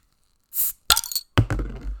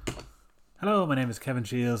Hello, my name is Kevin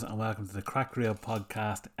Shields and welcome to the Crack Reel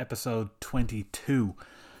Podcast, episode 22.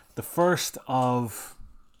 The first of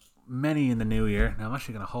many in the new year. Now I'm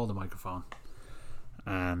actually going to hold the microphone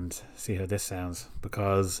and see how this sounds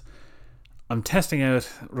because I'm testing out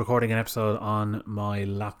recording an episode on my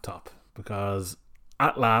laptop because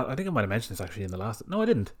at last, I think I might have mentioned this actually in the last, no I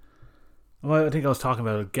didn't. Well, I think I was talking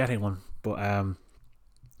about getting one, but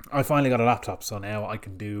I finally got a laptop, so now I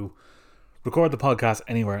can record the podcast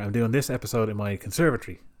anywhere. I'm doing this episode in my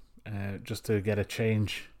conservatory just to get a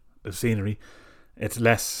change of scenery. It's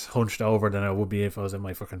less hunched over than I would be if I was in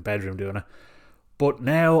my fucking bedroom doing it. But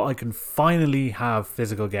now I can finally have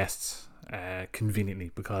physical guests conveniently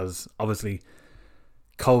because obviously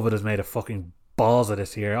COVID has made a fucking balls of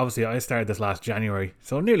this year. Obviously I started this last January,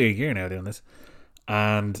 so nearly a year now doing this.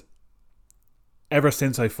 And ever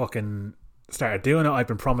since I fucking started doing it, I've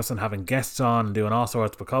been promising having guests on and doing all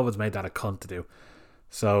sorts, but COVID's made that a cunt to do.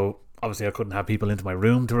 So obviously I couldn't have people into my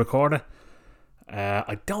room to record it.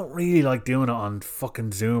 I don't really like doing it on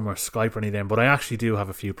fucking Zoom or Skype or anything, but I actually do have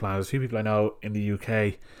a few plans. There's a few people I know in the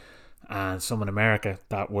UK and some in America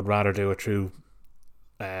that would rather do it through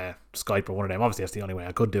Skype or one of them. Obviously that's the only way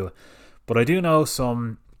I could do it. But I do know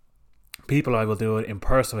some people I will do it in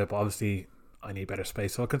person with, but obviously I need better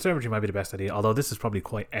space, so a conservatory might be the best idea, although this is probably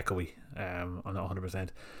quite echoey. I'm not 100%.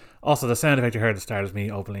 Also, the sound effect you heard at the start is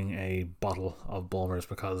me opening a bottle of Bulmers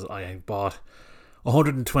because I bought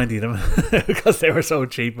 120 of them because they were so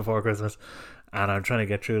cheap before Christmas, and I'm trying to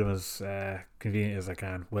get through them as convenient as I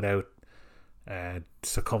can without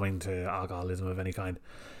succumbing to alcoholism of any kind.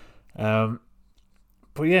 But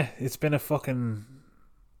yeah, it's been a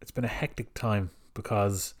hectic time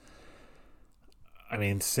because I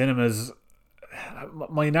mean cinemas.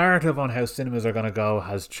 My narrative on how cinemas are going to go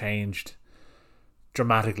has changed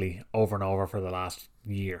dramatically over and over for the last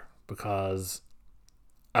year, because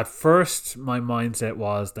at first my mindset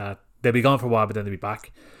was that they'd be gone for a while but then they'd be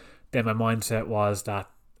back. Then my mindset was that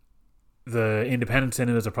the independent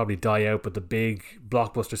cinemas would probably die out but the big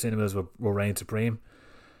blockbuster cinemas will reign supreme.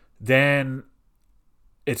 Then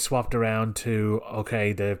it swapped around to,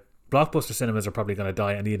 okay, the blockbuster cinemas are probably going to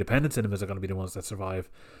die and the independent cinemas are going to be the ones that survive.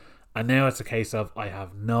 And now it's a case of I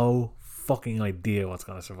have no fucking idea what's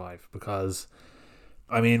going to survive, because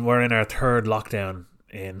I mean we're in our third lockdown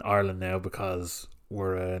in Ireland now because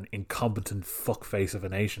we're an incompetent fuckface of a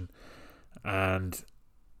nation and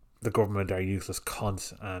the government are useless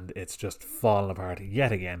cunts and it's just falling apart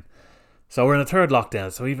yet again. So we're in a third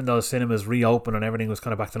lockdown, so even though cinemas reopened and everything was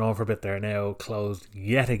kind of back to normal for a bit, they're now closed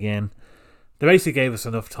yet again. They basically gave us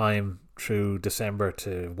enough time through December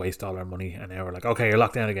to waste all our money, and now we're like, okay, you're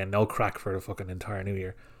locked down again, no crack for the fucking entire new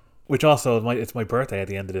year. Which also, it's my birthday at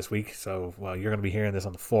the end of this week, so well, you're going to be hearing this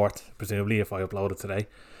on the 4th, presumably, if I upload it today.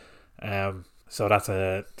 So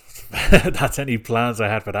that's any plans I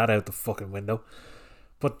had for that out the fucking window.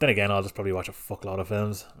 But then again, I'll just probably watch a fuckload of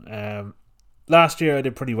films. Last year I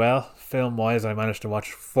did pretty well, film-wise. I managed to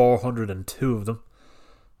watch 402 of them.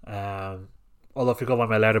 Although if you go by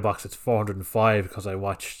my letterbox, it's 405 because I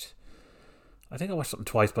think I watched something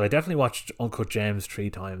twice, but I definitely watched Uncut Gems 3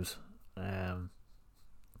 times.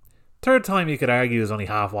 Third time you could argue is only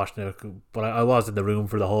half watching it, but I was in the room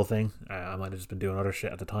for the whole thing. I might have just been doing other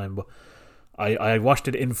shit at the time, but I watched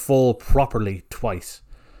it in full properly twice,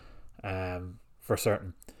 for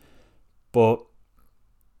certain. But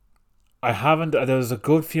I haven't. There was a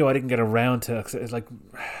good few I didn't get around to. It's like,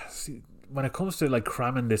 see, when it comes to like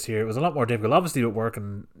cramming this year, it was a lot more difficult. Obviously, with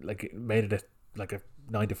working, like it made it like a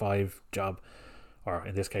 9 to 5 job, or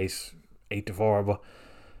in this case 8 to 4. But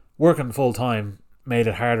working full time made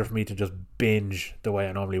it harder for me to just binge the way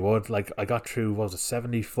I normally would. Like I got through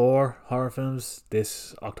 74 horror films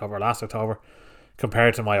last October,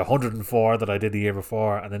 compared to my 104 that I did the year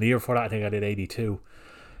before, and then the year before that I think I did 82.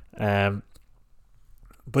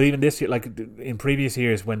 But even this year, like in previous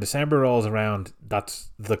years, when December rolls around,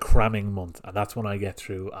 that's the cramming month, and that's when I get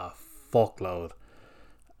through a fuckload.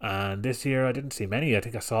 And this year I didn't see many. I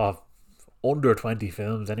think I saw under 20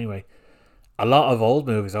 films anyway. A lot of old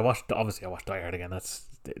movies. I watched Die Hard again. That's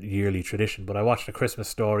the yearly tradition. But I watched A Christmas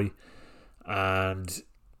Story, and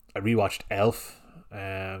I rewatched Elf. What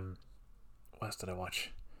else did I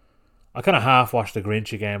watch? I kind of half watched The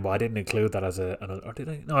Grinch again, but I didn't include that as another. Or did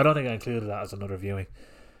I? No, I don't think I included that as another viewing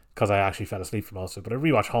because I actually fell asleep for most of it. But I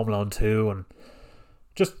rewatched Home Alone 2 and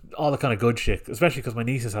just all the kind of good shit, especially because my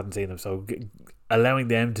nieces hadn't seen them, so allowing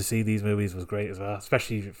them to see these movies was great as well,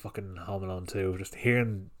 especially fucking Home Alone 2. Just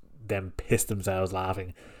hearing them piss themselves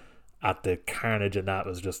laughing at the carnage, and that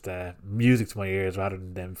was just music to my ears rather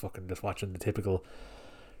than them fucking just watching the typical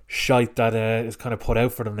shite that is kind of put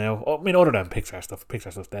out for them now. I mean, other than Pixar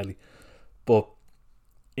stuff's deadly. But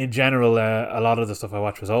in general, a lot of the stuff I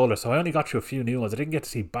watched was older, so I only got through a few new ones. I didn't get to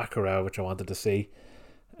see Baccarat, which I wanted to see.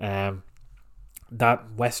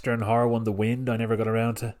 That Western horror one, The Wind, I never got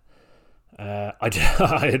around to.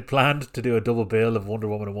 I had planned to do a double bill of Wonder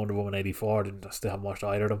Woman and Wonder Woman 84. I still haven't watched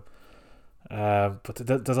either of them.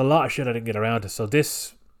 But there's a lot of shit I didn't get around to. So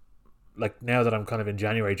this, like now that I'm kind of in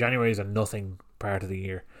January is a nothing part of the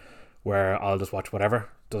year where I'll just watch whatever.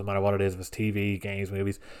 Doesn't matter what it is, if it's TV, games,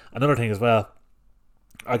 movies. Another thing as well,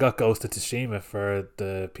 I got Ghost of Tsushima for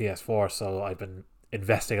the PS4, so I've been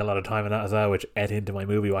investing a lot of time in that as well, which ate into my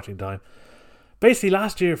movie watching time. Basically,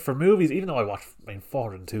 last year for movies, even though I watched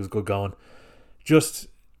 402 is good going, just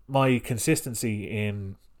my consistency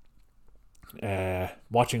in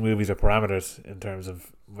watching movies or parameters in terms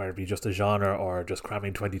of whether it be just a genre or just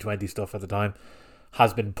cramming 2020 stuff at the time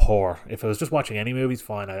has been poor. If I was just watching any movies,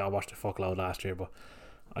 fine. I watched a fuckload last year, but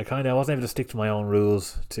I wasn't able to stick to my own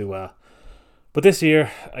rules too well. But this year,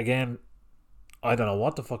 again, I don't know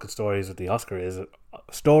what the fucking story with the Oscars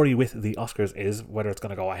is, whether it's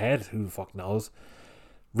going to go ahead, who the fuck knows.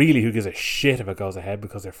 Really, who gives a shit if it goes ahead,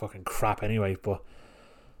 because they're fucking crap anyway. But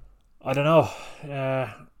I don't know.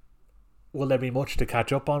 Will there be much to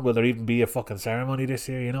catch up on? Will there even be a fucking ceremony this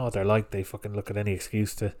year? You know what they're like. They fucking look at any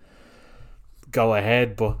excuse to go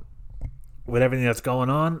ahead. But with everything that's going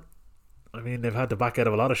on, I mean, they've had to back out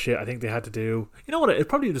of a lot of shit. I think they had to do... You know what? It'd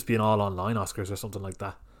probably just be an all-online Oscars or something like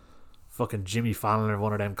that. Fucking Jimmy Fallon or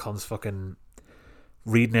one of them comes fucking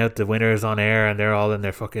reading out the winners on air, and they're all in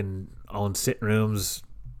their fucking own sitting rooms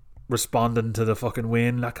responding to the fucking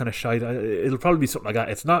win, that kind of shite. It'll probably be something like that.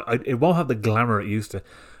 It's not... It won't have the glamour it used to.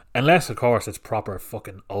 Unless, of course, it's proper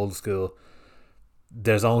fucking old school.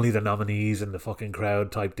 There's only the nominees in the fucking crowd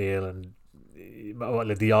type deal, and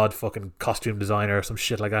like the odd fucking costume designer or some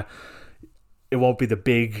shit like that. It won't be the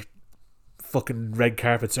big fucking red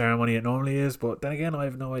carpet ceremony it normally is, but then again, I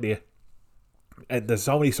have no idea. And there's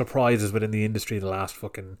so many surprises within the industry the last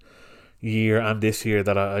fucking year and this year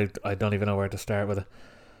that I don't even know where to start with it.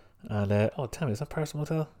 And tell me, is that Parson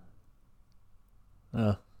Motel?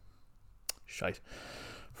 Oh, shite.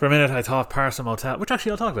 For a minute I thought Parson Motel, which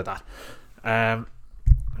actually I'll talk about that. I'm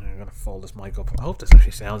gonna fold this mic up. I hope this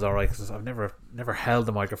actually sounds alright, because I've never held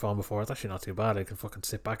the microphone before. It's actually not too bad. I can fucking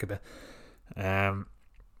sit back a bit.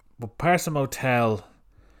 But Parson Motel,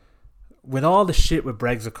 with all the shit with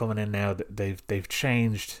Brexit coming in now, they've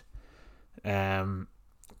changed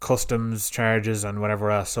customs charges and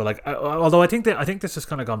whatever else. So like, although I think this has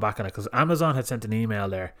kind of gone back on it, because Amazon had sent an email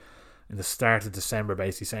there in the start of December,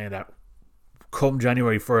 basically saying that come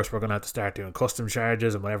January 1st we're going to have to start doing custom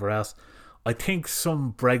charges and whatever else. I think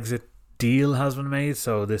some Brexit deal has been made,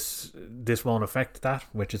 so this won't affect that,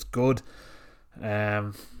 which is good.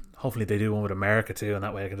 Hopefully they do one with America too, and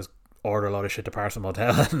that way I can just order a lot of shit to Parson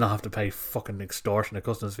Motel and not have to pay fucking extortionate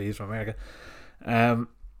customs fees from America.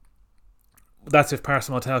 That's if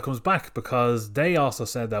Parson Motel comes back, because they also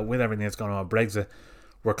said that with everything that's going on with Brexit,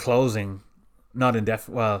 we're closing, not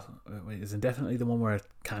indefinitely. Well, is indefinitely the one where it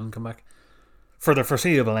can come back? For the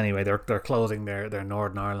foreseeable anyway, they're closing their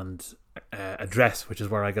Northern Ireland address, which is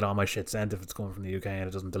where I get all my shit sent if it's coming from the UK and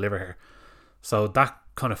it doesn't deliver here. So that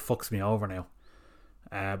kind of fucks me over now.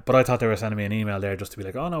 But I thought they were sending me an email there just to be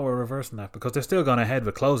like, oh no, we're reversing that, because they're still going ahead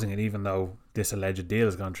with closing it even though this alleged deal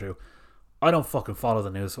has gone through. I don't fucking follow the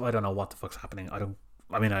news, so I don't know what the fuck's happening.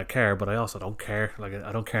 I care, but I also don't care. Like,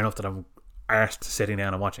 I don't care enough that I'm arsed sitting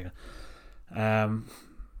down and watching it. But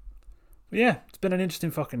yeah, it's been an interesting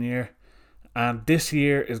fucking year. And this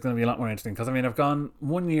year is going to be a lot more interesting, because I've gone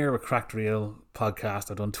 1 year with Cracked Reel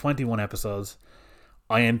podcast. I've done 21 episodes.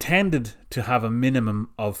 I intended to have a minimum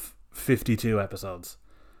of 52 episodes.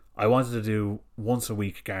 I wanted to do once a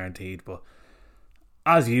week guaranteed, but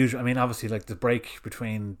as usual, obviously, like, the break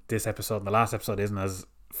between this episode and the last episode isn't as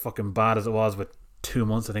fucking bad as it was with 2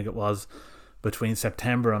 months, I think it was, between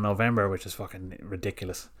September and November, which is fucking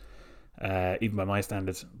ridiculous, even by my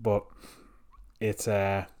standards. But it's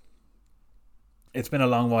been a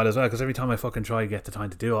long while as well, because every time I fucking try to get the time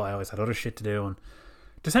to do it, I always had other shit to do, and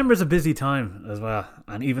December is a busy time as well.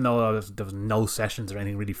 And even though there was no sessions or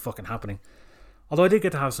anything really fucking happening, although I did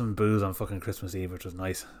get to have some booze on fucking Christmas Eve, which was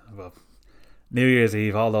nice. Well, New Year's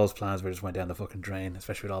Eve, all those plans just went down the fucking drain,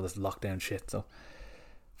 especially with all this lockdown shit. So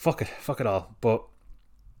fuck it all. But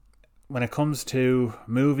when it comes to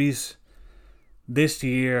movies, this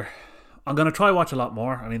year I'm gonna try watch a lot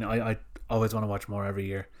more. I always want to watch more every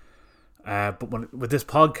year. But with this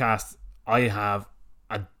podcast, I have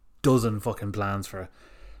a dozen fucking plans for it.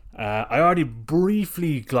 I already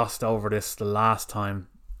briefly glossed over this the last time,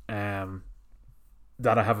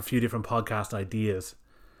 that I have a few different podcast ideas.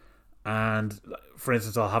 And for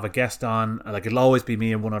instance, I'll have a guest on, like it'll always be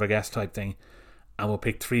me and one other guest type thing, and we'll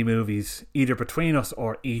pick 3 movies either between us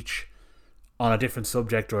or each on a different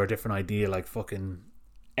subject or a different idea, like fucking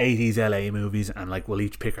 80s LA movies, and like we'll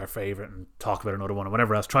each pick our favourite and talk about another one or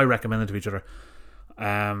whatever else. Try recommending to each other.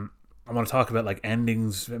 I want to talk about like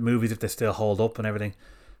endings, movies if they still hold up and everything.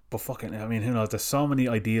 But fucking, I mean, who knows? There's so many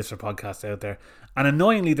ideas for podcasts out there, and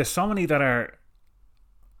annoyingly, there's so many that are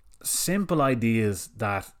simple ideas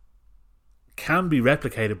that can be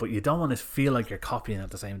replicated, but you don't want to feel like you're copying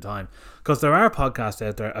at the same time, because there are podcasts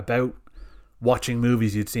out there about watching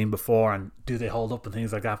movies you'd seen before and do they hold up and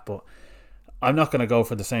things like that. But I'm not going to go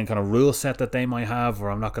for the same kind of rule set that they might have,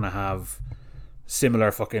 or I'm not going to have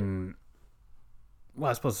similar fucking,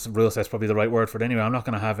 well, I suppose rule set's probably the right word for it anyway. I'm not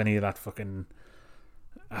going to have any of that fucking,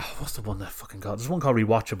 what's the one that fucking called? There's one called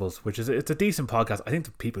Rewatchables, which is, it's a decent podcast. I think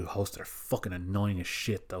the people who host it are fucking annoying as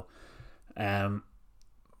shit though.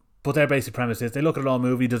 But their basic premise is they look at an old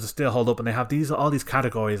movie, does it still hold up? And they have all these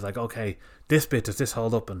categories like, okay, this bit, does this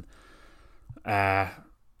hold up? And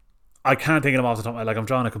I can't think of them off the top. Like, I'm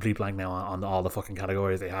drawing a complete blank now on all the fucking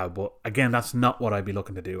categories they have. But again, that's not what I'd be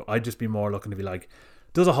looking to do. I'd just be more looking to be like,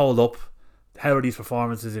 does it hold up? How are these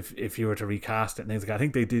performances if you were to recast it and things like that? I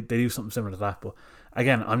think they do something similar to that. But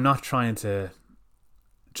again, I'm not trying to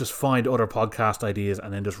just find other podcast ideas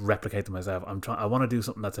and then just replicate them myself. I want to do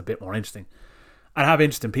something that's a bit more interesting and have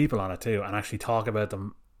interesting people on it too, and actually talk about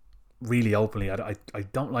them really openly. I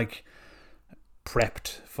don't like prepped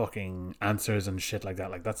fucking answers and shit like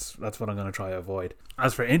that. Like that's what I'm going to try to avoid.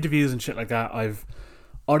 As for interviews and shit like that, I've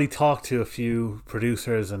already talked to a few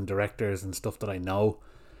producers and directors and stuff that I know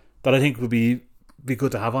that I think would be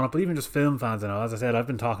good to have on it. But even just film fans, as I said, I've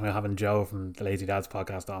been talking about having Joe from the Lazy Dads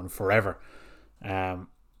podcast on forever.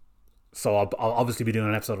 So I'll obviously be doing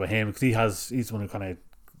an episode with him, because he's the one who kind of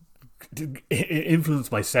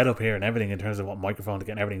influenced my setup here and everything in terms of what microphone to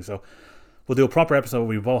get and everything. So we'll do a proper episode where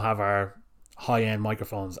we both have our high-end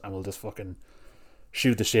microphones and we'll just fucking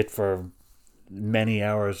shoot the shit for many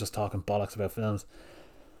hours just talking bollocks about films.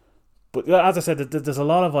 But as I said, there's a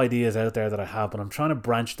lot of ideas out there that I have, but I'm trying to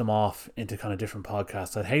branch them off into kind of different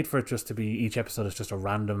podcasts. I'd hate for it just to be, each episode is just a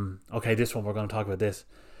random, okay, this one we're going to talk about this.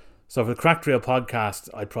 So for the Cracked Reel podcast,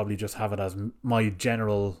 I'd probably just have it as my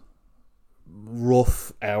general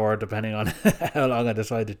rough hour, depending on how long I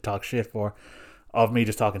decide to talk shit for, of me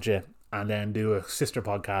just talking shit. And then do a sister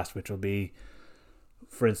podcast, which will be,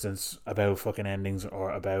 for instance, about fucking endings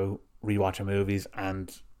or about rewatching movies,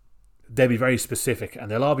 and they'll be very specific,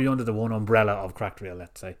 and they'll all be under the one umbrella of Cracked Reel,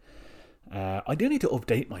 let's say. I do need to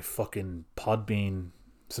update my fucking Podbean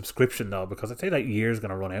subscription though, because I'd say that year's going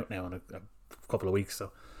to run out now in a couple of weeks.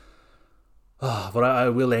 So, but I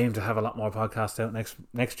will aim to have a lot more podcasts out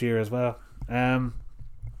next year as well.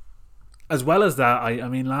 As well as that, I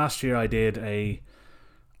mean, last year I did a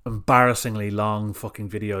embarrassingly long fucking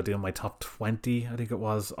video doing my top 20, I think it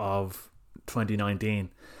was, of 2019.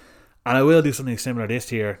 And I will do something similar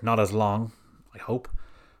this year, not as long, I hope.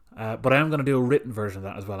 But I am going to do a written version of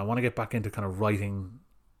that as well. I want to get back into kind of writing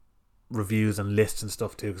reviews and lists and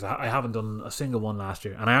stuff too, because I haven't done a single one last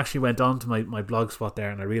year. And I actually went on to my blog spot there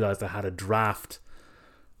and I realised I had a draft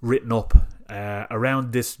written up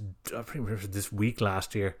around this week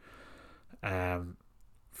last year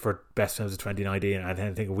for Best Films of 2019. And I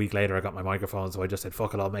think a week later I got my microphone, so I just said,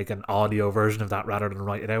 fuck it, I'll make an audio version of that rather than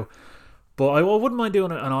write it out. But I wouldn't mind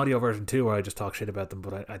doing an audio version too, where I just talk shit about them.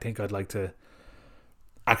 But I think I'd like to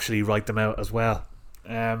actually write them out as well.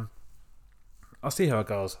 I'll see how it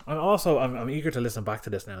goes. I'm eager to listen back to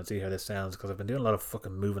this now and see how this sounds, because I've been doing a lot of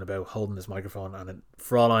fucking moving about holding this microphone, and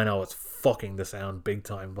for all I know, it's fucking the sound big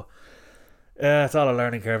time. But it's all a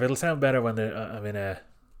learning curve. It'll sound better when I'm in a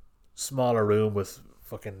smaller room with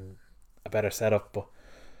fucking a better setup. But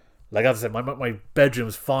like as I said, my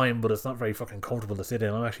bedroom's fine, but it's not very fucking comfortable to sit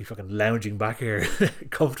in. I'm actually fucking lounging back here,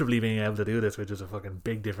 comfortably being able to do this, which is a fucking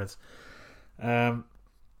big difference. But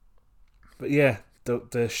yeah,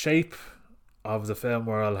 the shape of the film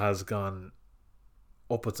world has gone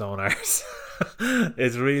up its own arse.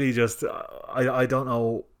 It's really just, I don't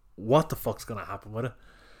know what the fuck's gonna happen with it.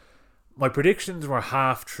 My predictions were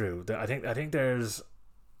half true. I think there's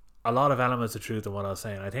a lot of elements of truth in what I was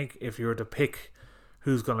saying. I think if you were to pick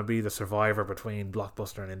who's going to be the survivor between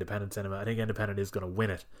blockbuster and independent cinema, I think independent is going to win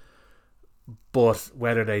it. But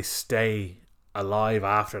whether they stay alive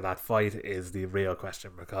after that fight is the real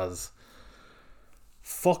question, because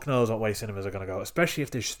fuck knows what way cinemas are going to go, especially if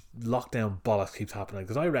this lockdown bollocks keeps happening.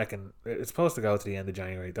 Because I reckon it's supposed to go to the end of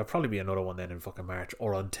January. There'll probably be another one then in fucking March,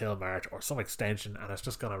 or until March, or some extension, and it's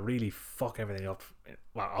just going to really fuck everything up.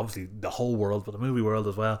 Well, obviously the whole world, but the movie world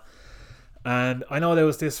as well. And I know there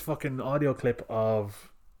was this fucking audio clip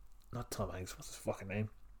of, not Tom Hanks, what's his fucking name?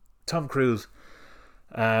 Tom Cruise,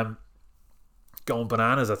 going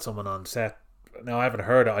bananas at someone on set. Now I haven't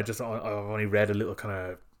heard it. I've only read a little kind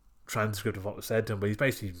of transcript of what was said to him, but he's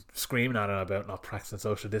basically screaming at him about not practicing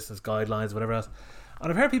social distance guidelines, whatever else. And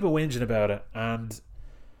I've heard people whinging about it, and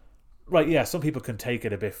right, yeah, some people can take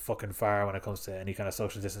it a bit fucking far when it comes to any kind of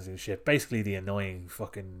social distancing shit. Basically, the annoying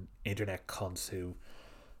fucking internet cunts who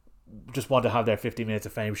just want to have their 50 minutes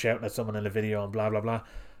of fame shouting at someone in a video and blah blah blah.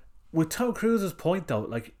 With Tom Cruise's point though,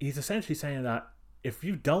 like, he's essentially saying that if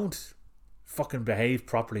you don't fucking behave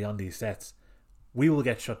properly on these sets, we will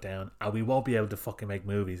get shut down and we won't be able to fucking make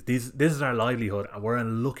movies. This is our livelihood and we're in a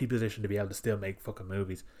lucky position to be able to still make fucking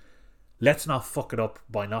movies. Let's not fuck it up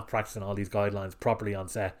by not practicing all these guidelines properly on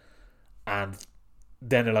set. And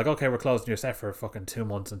then they're like, okay, we're closing your set for fucking 2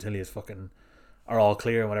 months until you fucking are all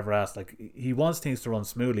clear and whatever else. Like, he wants things to run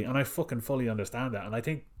smoothly, and I fucking fully understand that. And I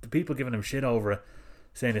think the people giving him shit over it,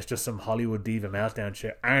 saying it's just some Hollywood diva meltdown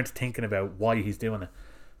shit, aren't thinking about why he's doing it.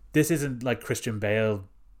 This isn't like Christian Bale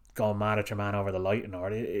going mad at your man over the lighting,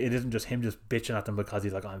 or it isn't just him just bitching at them because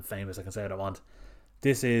he's like, oh, I'm famous, I can say what I want.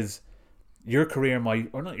 This is your career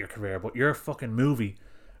or not your career, but your fucking movie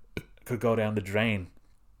could go down the drain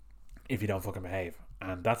if you don't fucking behave.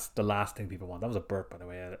 And that's the last thing people want. That was a burp, by the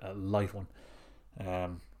way, a light one.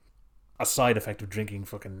 A side effect of drinking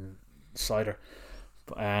fucking cider.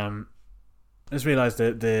 I just realised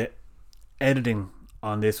that the editing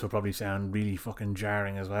on this will probably sound really fucking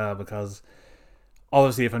jarring as well, because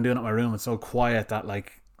obviously if I'm doing it in my room, it's so quiet that,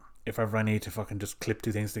 like, if ever I need to fucking just clip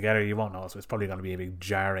two things together, you won't know. So it's probably going to be a big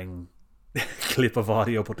jarring clip of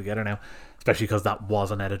audio put together now, especially because that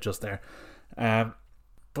was an edit just there.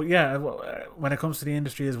 But yeah, when it comes to the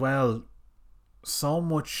industry as well, so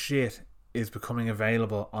much shit is becoming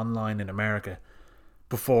available online in America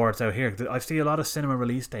before it's out here. I see a lot of cinema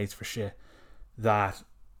release dates for shit that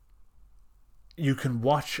you can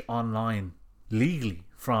watch online legally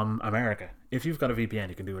from America. If you've got a VPN,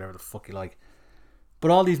 you can do whatever the fuck you like.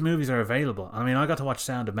 But all these movies are available. I mean, I got to watch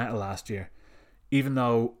Sound of Metal last year, even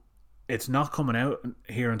though it's not coming out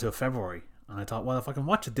here until February. And I thought, well, if I can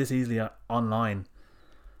watch it this easily online,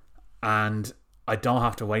 and I don't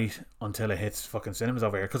have to wait until it hits fucking cinemas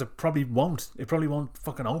over here, because it probably won't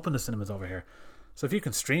fucking open the cinemas over here. So if you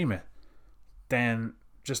can stream it, then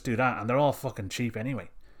just do that, and they're all fucking cheap anyway.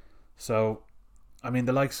 So I mean,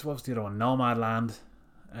 the likes, what was the other one, Nomadland,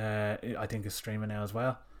 I think is streaming now as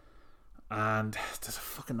well, and there's a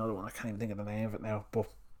fucking other one, I can't even think of the name of it now, but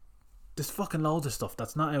there's fucking loads of stuff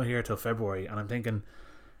that's not out here till February. And I'm thinking,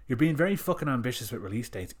 you're being very fucking ambitious with release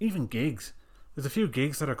dates. Even gigs, there's a few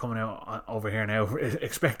gigs that are coming out over here now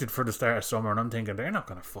expected for the start of summer, and I'm thinking they're not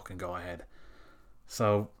going to fucking go ahead.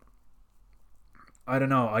 So I don't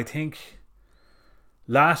know. I think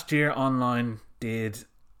last year online did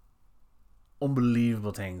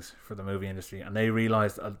unbelievable things for the movie industry, and they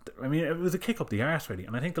realised, I mean, it was a kick up the arse really,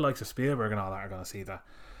 and I think the likes of Spielberg and all that are going to see that.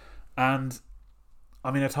 And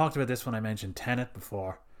I mean, I talked about this when I mentioned Tenet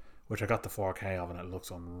before, which I got the 4K of, and it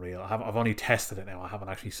looks unreal. I've only tested it now. I haven't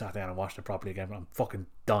actually sat down and watched it properly again, but I'm fucking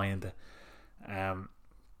dying to.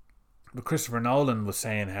 But Christopher Nolan was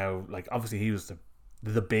saying how, like, obviously he was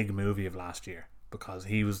the big movie of last year, because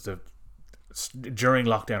he was during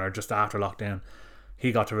lockdown or just after lockdown,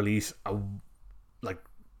 he got to release a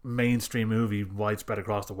mainstream movie widespread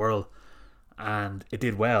across the world, and it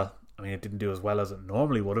did well. I mean, it didn't do as well as it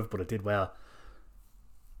normally would have, but it did well.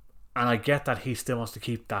 And I get that he still wants to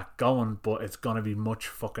keep that going, but it's going to be much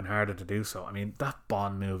fucking harder to do so. I mean, that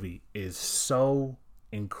Bond movie is so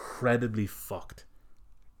incredibly fucked.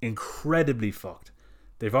 Incredibly fucked.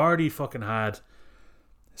 They've already fucking had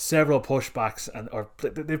several pushbacks,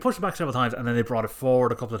 they pushed it back several times, and then they brought it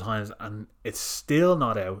forward a couple of times, and it's still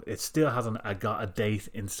not out. It still hasn't got a date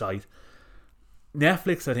in sight.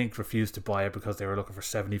 Netflix, I think, refused to buy it because they were looking for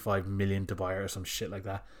 75 million to buy it or some shit like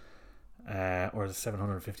that. Or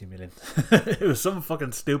 750 million. It was some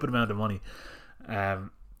fucking stupid amount of money,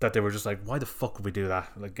 that they were just like, why the fuck would we do that?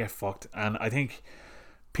 Like, get fucked. And I think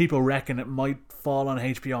people reckon it might fall on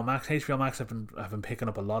HBO Max. HBO Max have been picking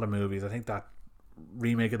up a lot of movies. I think that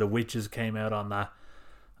remake of The Witches came out on that,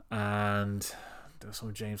 and there was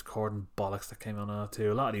some James Corden bollocks that came out on that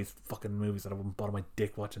too. A lot of these fucking movies that I wouldn't bother my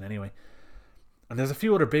dick watching anyway. And there's a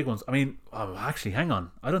few other big ones. I mean, actually, hang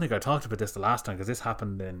on, I don't think I talked about this the last time, because this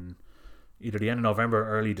happened in either the end of November or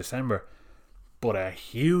early December, but a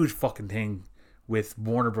huge fucking thing with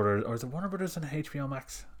Warner Brothers, or is it Warner Brothers and HBO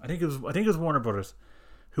Max? I think it was Warner Brothers.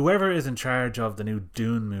 Whoever is in charge of the new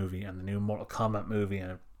Dune movie and the new Mortal Kombat movie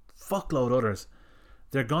and a fuckload others,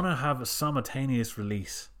 they're gonna have a simultaneous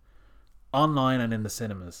release online and in the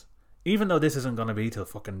cinemas. Even though this isn't going to be till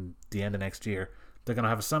fucking the end of next year, they're going to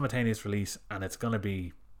have a simultaneous release, and it's going to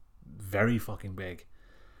be very fucking big.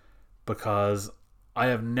 Because I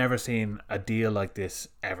have never seen a deal like this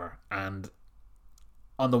ever. And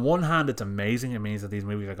on the one hand, it's amazing. It means that these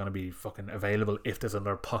movies are going to be fucking available if there's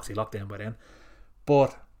another poxy lockdown by then.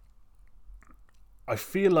 But I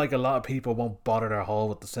feel like a lot of people won't bother their hole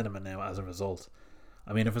with the cinema now as a result.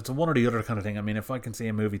 I mean, if it's one or the other kind of thing, I mean, if I can see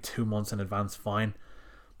a movie 2 months in advance, fine.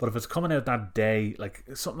 But if it's coming out that day, like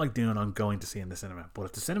something like Dune, I'm going to see in the cinema. But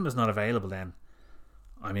if the cinema's not available, then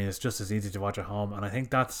I mean, it's just as easy to watch at home. And I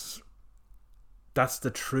think that's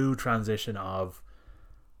the true transition of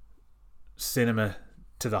cinema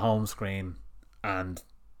to the home screen and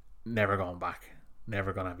never going back.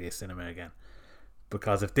 Never going to be a cinema again.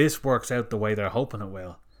 Because if this works out the way they're hoping it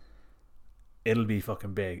will, it'll be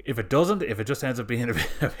fucking big. If it doesn't, if it just ends up being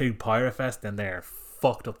a big pirate fest, then they're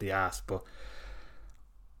fucked up the ass. But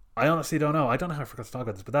I honestly don't know. I don't know how I forgot to talk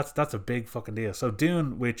about this, but that's a big fucking deal. So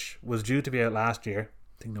Dune, which was due to be out last year,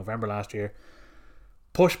 I think November last year,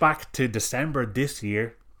 pushed back to December this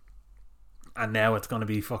year, and now it's going to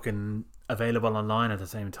be fucking available online at the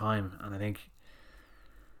same time. And I think,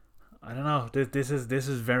 I don't know, this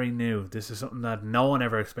is very new. This is something that no one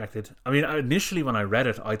ever expected. I mean, initially when I read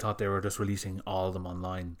it, I thought they were just releasing all of them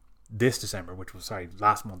online this December, which was,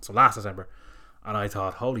 last month, so last December. And I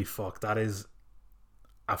thought, holy fuck, that is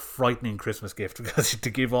a frightening Christmas gift, because to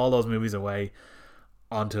give all those movies away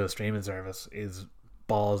onto a streaming service is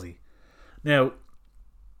ballsy. Now,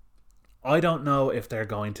 I don't know if they're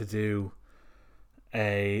going to do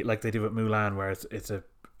like they do with Mulan, where it's a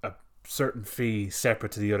certain fee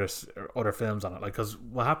separate to the other films on it. Like, because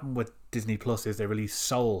what happened with Disney Plus is they released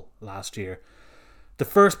Soul last year, the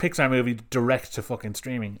first Pixar movie direct to fucking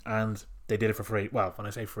streaming, and they did it for free. Well, when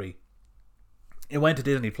I say free, it went to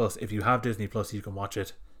Disney Plus. If you have Disney Plus, you can watch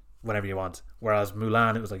it whenever you want. Whereas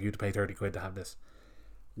Mulan, it was like you had to pay 30 quid to have this.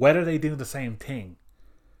 Whether they do the same thing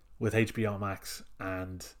with HBO Max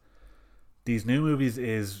and these new movies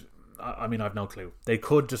is, I mean, I've no clue. They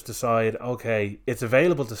could just decide, okay, it's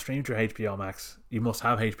available to stream through HBO Max. You must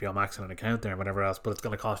have HBO Max and an account there and whatever else, but it's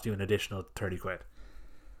going to cost you an additional 30 quid.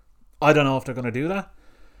 I don't know if they're going to do that.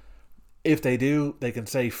 If they do, they can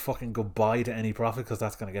say fucking goodbye to any profit, because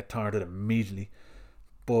that's going to get targeted immediately.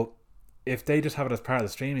 But if they just have it as part of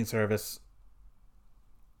the streaming service,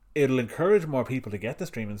 it'll encourage more people to get the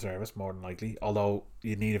streaming service, more than likely. Although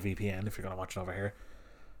you need a VPN if you're going to watch it over here.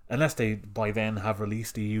 Unless they, by then, have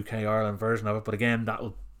released the UK Ireland version of it. But again, that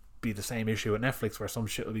will be the same issue with Netflix, where some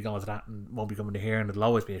shit will be going to that and won't be coming to here, and it'll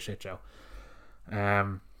always be a shit show.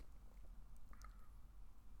 But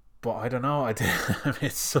I don't know.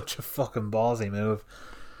 It's such a fucking ballsy move.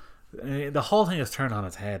 The whole thing is turned on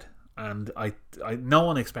its head, and no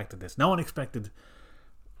one expected this. No one expected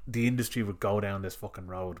the industry would go down this fucking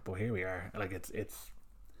road. But here we are. Like, it's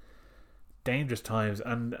dangerous times,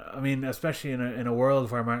 and I mean, especially in a world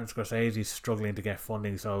where Martin Scorsese's struggling to get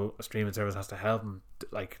funding, so a streaming service has to help him.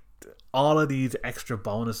 Like, all of these extra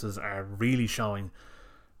bonuses are really showing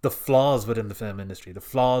the flaws within the film industry, the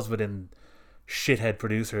flaws within shithead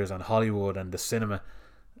producers and Hollywood and the cinema.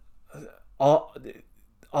 All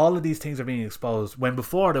of these things are being exposed, when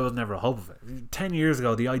before there was never a hope of it. 10 years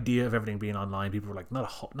ago, the idea of everything being online, people were like, no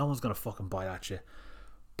one's going to fucking buy that shit.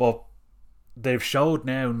 But they've showed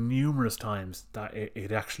now numerous times that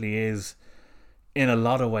it actually is, in a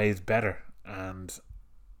lot of ways, better. And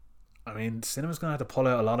I mean, cinema's going to have to pull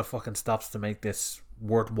out a lot of fucking stops to make this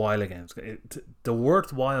worthwhile again. The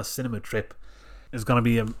worthwhile cinema trip is going to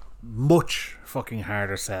be a much fucking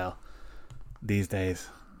harder sell these days.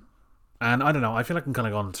 And I don't know, I feel like I'm kind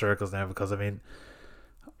of going in circles now, because I mean,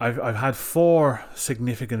 I've had 4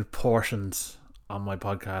 significant portions on my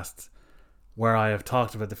podcast where I have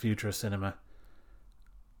talked about the future of cinema,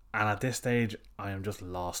 and at this stage I am just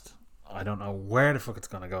lost. I don't know where the fuck it's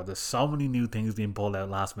going to go. There's so many new things being pulled out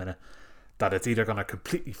last minute that it's either going to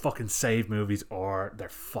completely fucking save movies or they're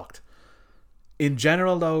fucked. In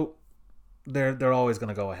general though, they're always going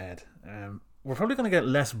to go ahead. We're probably going to get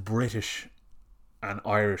less British and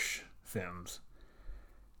Irish films,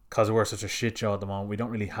 because we're such a shit show at the moment. We don't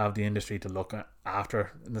really have the industry to look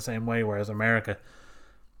after in the same way, whereas America,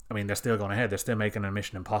 I mean, they're still going ahead. They're still making a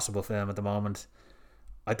Mission Impossible film at the moment.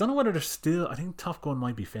 I don't know whether they're still, I think Top Gun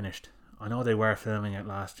might be finished. I know they were filming it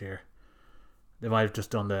last year. They might have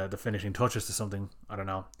just done the finishing touches to something, I don't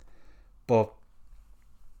know. But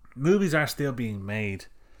movies are still being made.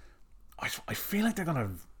 I feel like they're going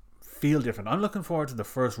to feel different. I'm looking forward to the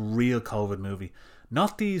first real COVID movie.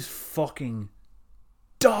 Not these fucking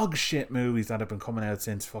dog shit movies that have been coming out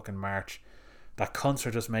since fucking March, that cunts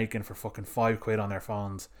are just making for fucking £5 on their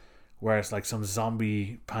phones, where it's like some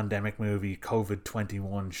zombie pandemic movie,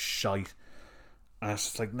 COVID-21 shite. And it's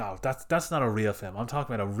just like, no, that's not a real film. I'm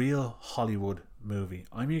talking about a real Hollywood movie.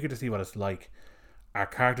 I'm eager to see what it's like. Are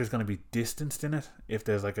characters going to be distanced in it? If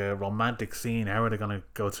there's like a romantic scene, how are they going to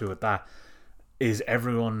go through with that? Is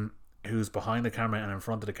everyone who's behind the camera and in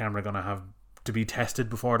front of the camera going to have to be tested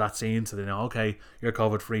before that scene, so they know, okay, you're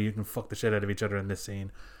COVID free, you can fuck the shit out of each other in this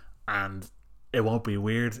scene, and it won't be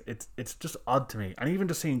weird? It's just odd to me. And even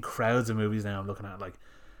just seeing crowds of movies now, I'm looking at it like,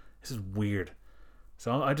 this is weird.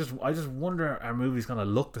 So I just wonder, are movies going to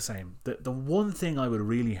look the same? The one thing I would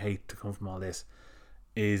really hate to come from all this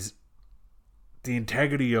is the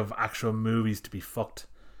integrity of actual movies to be fucked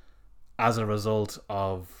as a result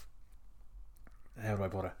of, how do I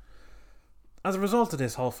put it? As a result of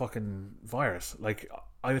this whole fucking virus. Like,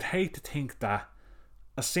 I would hate to think that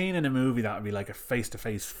a scene in a movie that would be like a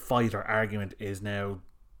face-to-face fight or argument is now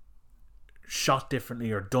shot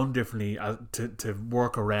differently or done differently to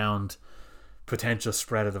work around potential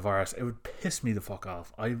spread of the virus. It would piss me the fuck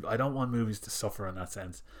off. I don't want movies to suffer in that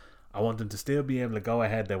sense. I want them to still be able to go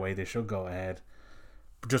ahead the way they should go ahead,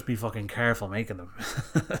 but just be fucking careful making them.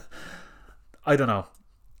 I don't know.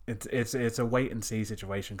 It's a wait and see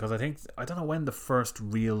situation, because I don't know when the first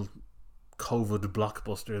real COVID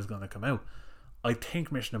blockbuster is going to come out. I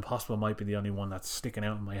think Mission Impossible might be the only one that's sticking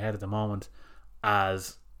out in my head at the moment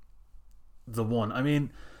as the one. I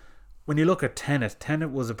mean, when you look at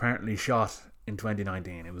Tenet was apparently shot in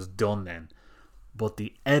 2019. It was done then, but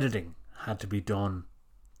the editing had to be done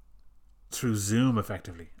through Zoom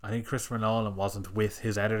effectively. I think Christopher Nolan wasn't with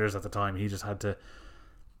his editors at the time. He just had to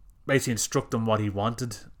basically instruct them what he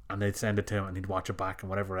wanted, and they'd send it to him and he'd watch it back and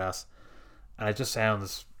whatever else. And it just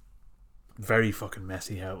sounds very fucking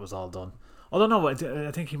messy how it was all done. Although no,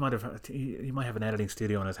 I think he might have an editing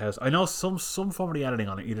studio in his house. I know some form of the editing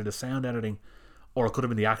on it, either the sound editing or it could have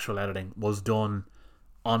been the actual editing, was done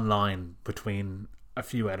online between a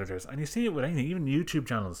few editors. And you see it with anything. Even YouTube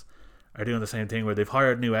channels are doing the same thing, where they've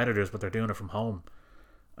hired new editors but they're doing it from home.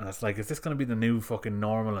 And it's like, is this going to be the new fucking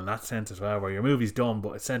normal in that sense as well, where your movie's done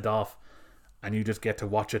but it's sent off and you just get to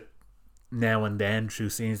watch it now and then through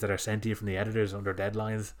scenes that are sent to you from the editors under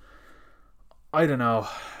deadlines? I don't know.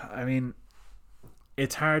 I mean,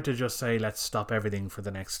 it's hard to just say let's stop everything for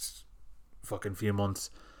the next fucking few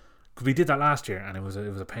months, because we did that last year and it was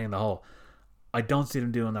a pain in the hole. I don't see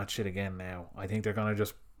them doing that shit again now. I think they're gonna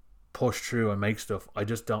just push through and make stuff. I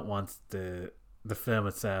just don't want the film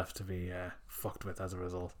itself to be fucked with as a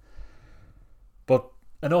result. But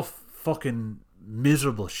enough fucking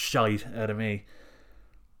miserable shite out of me.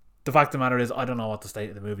 The fact of the matter is, I don't know what the state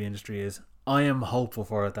of the movie industry is. I am hopeful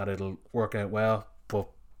for it that it'll work out well, but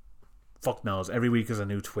fuck knows. Every week is a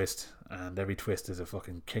new twist, and every twist is a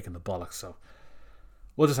fucking kick in the bollocks, so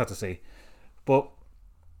we'll just have to see. But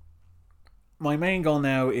my main goal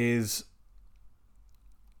now is,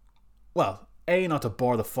 well, A, not to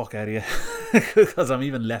bore the fuck out of you, because I'm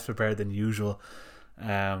even less prepared than usual.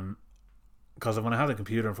 Because when I have the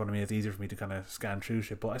computer in front of me, it's easier for me to kind of scan through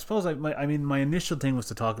shit. But I suppose my initial thing was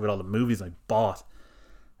to talk about all the movies I bought,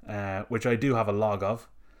 which I do have a log of.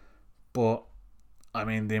 But I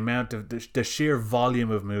mean, the amount of the sheer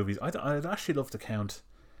volume of movies, I'd actually love to count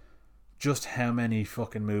just how many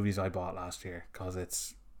fucking movies I bought last year, because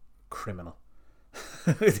it's criminal.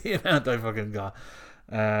 The amount I fucking got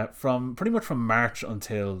from pretty much from March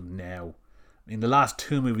until now. I mean, the last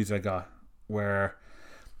two movies I got were,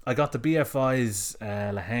 I got the BFI's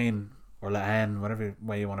Lahane, whatever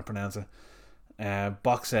way you want to pronounce it,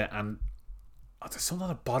 box set, and there's something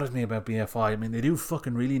that bothers me about BFI. I mean, they do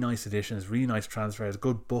fucking really nice editions, really nice transfers,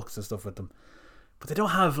 good books and stuff with them, but they don't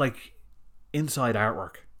have like inside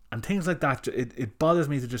artwork and things like that. It bothers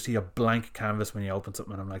me to just see a blank canvas when you open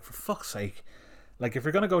something, and I'm like, for fuck's sake, like, if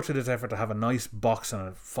you're going to go through this effort to have a nice box and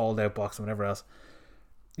a fold out box and whatever else,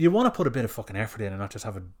 you want to put a bit of fucking effort in and not just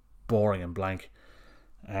have it boring and blank.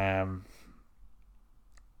 But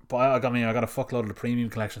I got a fuckload of the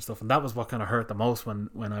premium collection stuff, and that was what kind of hurt the most when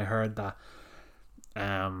I heard that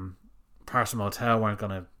Parcel Motel weren't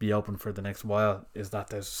going to be open for the next while. Is that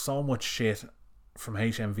there's so much shit from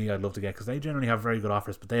HMV I'd love to get, because they generally have very good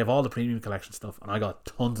offers, but they have all the premium collection stuff, and I got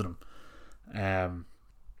tons of them.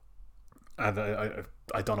 And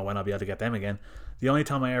I don't know when I'll be able to get them again. The only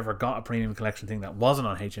time I ever got a premium collection thing that wasn't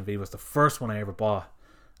on HMV was the first one I ever bought,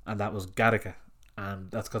 and that was Gattaca. And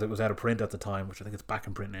that's because it was out of print at the time, which I think it's back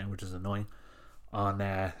in print now, which is annoying, on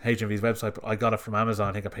HMV's website. But I got it from Amazon.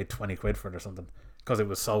 I think I paid 20 quid for it or something, because it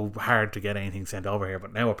was so hard to get anything sent over here.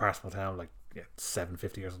 But now at Parcel Motel, like, yeah,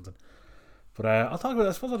 $7.50 or something. But I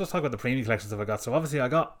suppose I'll just talk about the premium collection stuff I got. So obviously I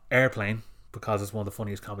got Airplane, because it's one of the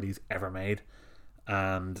funniest comedies ever made.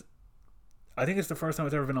 And I think it's the first time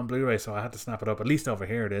it's ever been on Blu-ray, so I had to snap it up. At least over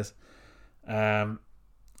here it is. I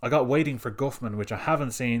got Waiting for Guffman, which I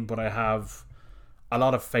haven't seen, but I have a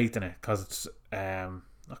lot of faith in it because it's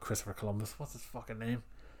not Christopher Columbus. What's his fucking name?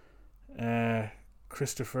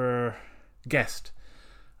 Christopher Guest.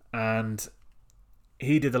 And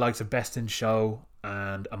he did the likes of Best in Show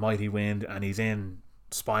and A Mighty Wind, and he's in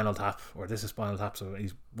Spinal Tap, or This Is Spinal Tap, so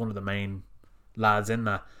he's one of the main lads in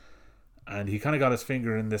that. And he kind of got his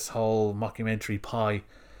finger in this whole mockumentary pie.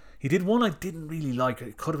 He did one I didn't really like.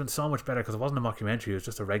 It could have been so much better because it wasn't a mockumentary, it was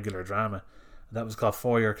just a regular drama. And that was called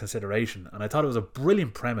For Your Consideration. And I thought it was a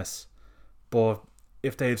brilliant premise, but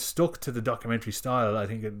if they had stuck to the documentary style, I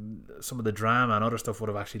think some of the drama and other stuff would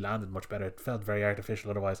have actually landed much better. It felt very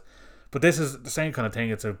artificial otherwise. But this is the same kind of thing.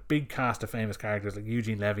 It's a big cast of famous characters like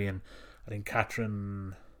Eugene Levy and I think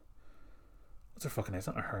Catherine... What's her fucking name? It's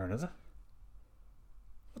not Ahern, is it?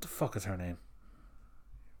 What the fuck is her name?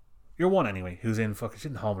 You're one anyway, who's in fucking...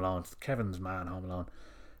 She's in Home Alone. It's Kevin's man, Home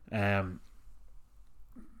Alone.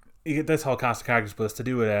 You get this whole cast of characters, but it's to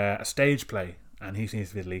do with a stage play, and he seems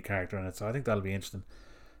to be the lead character in it, so I think that'll be interesting.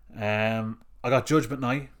 I got Judgment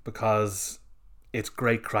Night because it's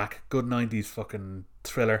great crack. Good 90s fucking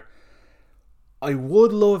thriller. I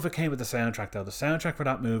would love if it came with the soundtrack though. The soundtrack for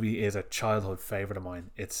that movie is a childhood favourite of mine.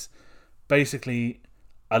 It's basically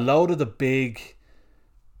a load of the big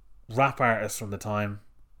rap artists from the time.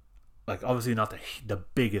 Like obviously not the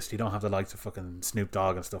biggest. You don't have the likes of fucking Snoop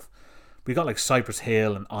Dogg and stuff. We got like Cypress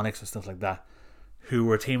Hill and Onyx and stuff like that, who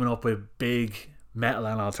were teaming up with big metal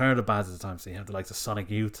and alternative bands at the time. So you have the likes of Sonic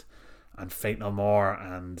Youth and Fate No More,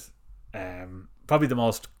 and probably the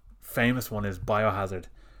most famous one is Biohazard.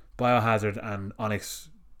 Biohazard and Onyx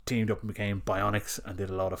teamed up and became Bionics and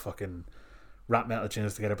did a lot of fucking rap metal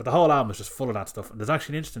tunes together. But the whole album was just full of that stuff. And there's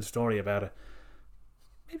actually an interesting story about it.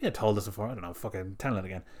 Maybe I told this before. I don't know. Fucking telling it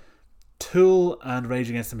again. Tool and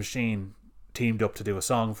Rage Against the Machine teamed up to do a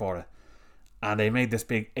song for it. And they made this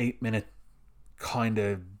big 8-minute kind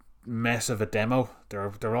of mess of a demo.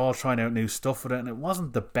 They're all trying out new stuff with it. And it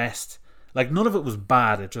wasn't the best. Like none of it was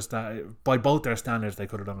bad. It just that by both their standards they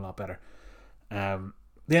could have done a lot better.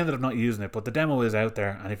 They ended up not using it, but the demo is out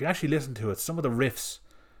there, and if you actually listen to it, some of the riffs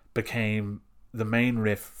became the main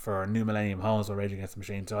riff for New Millennium Homes or Rage Against the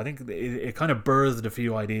Machine. So I think it kind of birthed a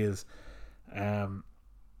few ideas,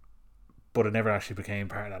 but it never actually became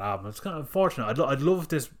part of that album. It's kind of unfortunate. I'd love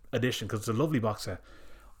this edition because it's a lovely box set.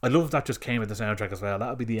 I'd love if that just came with the soundtrack as well. That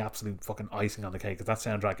would be the absolute fucking icing on the cake, because that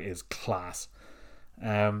soundtrack is class.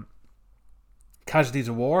 Casualties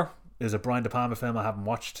of War is a Brian De Palma film I haven't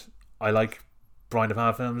watched. I like Brian De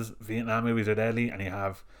Palma films. Vietnam movies are deadly, and you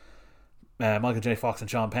have Michael J. Fox and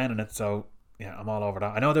Sean Penn in it, so yeah, I'm all over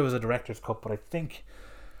that. I know there was a director's cut, but I think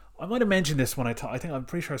I might have mentioned this when I'm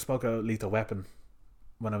pretty sure I spoke about Lethal Weapon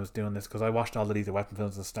when I was doing this, because I watched all the Lethal Weapon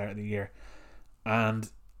films at the start of the year, and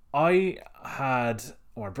I had,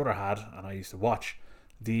 or my brother had, and I used to watch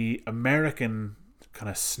the American kind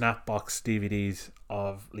of snapbox DVDs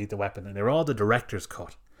of Lethal Weapon, and they were all the director's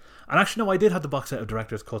cut. And actually, no, I did have the box set of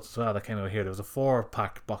director's cuts as well that came out here. There was a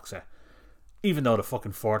 4-pack box set, even though the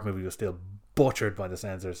fucking fourth movie was still butchered by the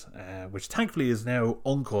censors, which thankfully is now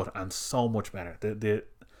uncut and so much better. The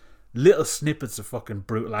little snippets of fucking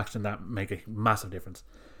brutal action that make a massive difference.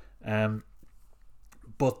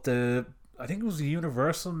 But I think it was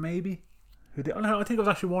Universal maybe who did. I think it was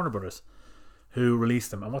actually Warner Brothers who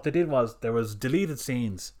released them. And what they did was there was deleted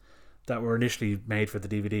scenes that were initially made for the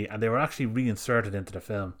DVD, and they were actually reinserted into the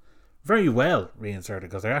film. Very well reinserted,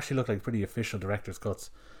 because they actually look like pretty official director's cuts.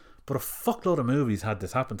 But a fuckload of movies had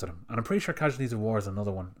this happen to them, and I'm pretty sure Casualties of War is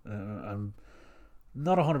another one. I'm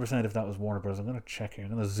not 100% if that was Warner Bros. I'm going to check here.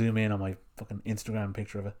 I'm going to zoom in on my fucking Instagram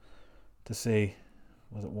picture of it to see,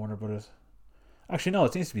 was it Warner Brothers? Actually no,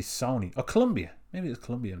 it seems to be Sony. Oh, Columbia. Maybe it's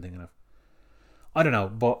Columbia I'm thinking of. I don't know,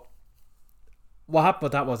 but what happened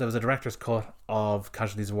with that was there was a director's cut of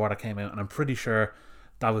Casualties of War that came out, and I'm pretty sure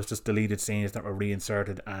that was just deleted scenes that were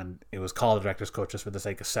reinserted, and it was called a director's cut just for the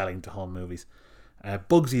sake of selling to home movies.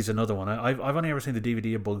 Bugsy's another one. I've only ever seen the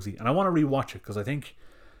DVD of Bugsy, and I want to rewatch it because I think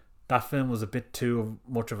that film was a bit too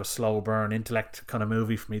much of a slow burn intellect kind of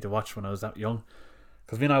movie for me to watch when I was that young.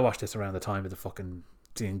 Because I watched this around the time of the fucking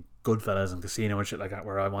seeing Goodfellas and Casino and shit like that,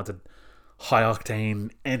 where I wanted high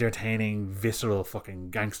octane, entertaining, visceral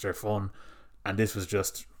fucking gangster fun, and this was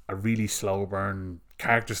just a really slow burn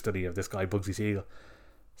character study of this guy Bugsy Siegel.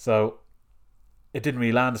 So it didn't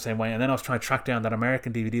really land the same way. And then I was trying to track down that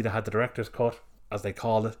American DVD that had the director's cut, as they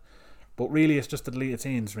called it, but really it's just the deleted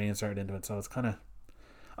scenes reinserted into it. So it's kind of,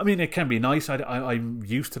 I mean, it can be nice. I'm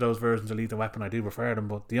used to those versions of Lethal Weapon. I do prefer them,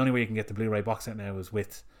 but the only way you can get the Blu-ray box set now is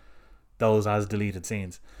with those as deleted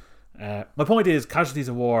scenes. My point is, Casualties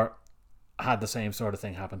of War had the same sort of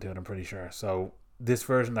thing happen to it, I'm pretty sure. So this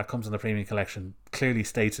version that comes in the premium collection clearly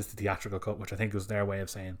states it's the theatrical cut, which I think was their way of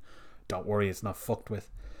saying, don't worry, it's not fucked with.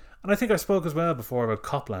 And I think I spoke as well before about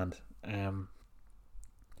Copland.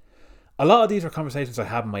 A lot of these are conversations I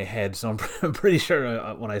have in my head, so I'm pretty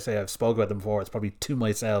sure when I say I've spoken about them before, it's probably to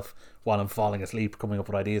myself while I'm falling asleep, coming up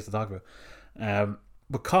with ideas to talk about.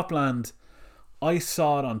 But Copland, I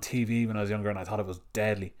saw it on TV when I was younger and I thought it was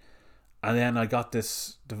deadly. And then I got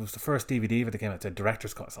this, it was the first DVD that came out, the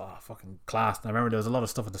director's cut. I thought, oh, fucking class. And I remember there was a lot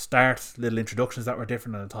of stuff at the start, little introductions that were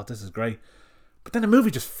different, and I thought, this is great. But then the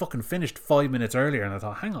movie just fucking finished 5 minutes earlier, and I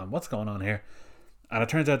thought, hang on, what's going on here? And it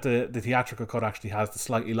turns out the theatrical cut actually has the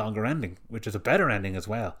slightly longer ending, which is a better ending as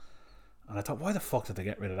well. And I thought, why the fuck did they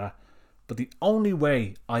get rid of that? But the only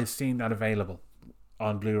way I've seen that available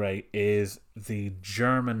on Blu-ray is the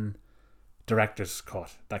German director's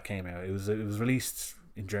cut that came out. It was released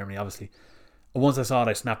in Germany, obviously. And once I saw it,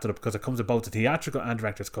 I snapped it up because it comes with both the theatrical and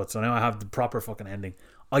director's cut. So now I have the proper fucking ending.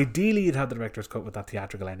 Ideally, you'd have the director's cut with that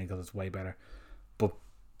theatrical ending because it's way better. But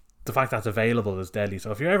the fact that it's available is deadly.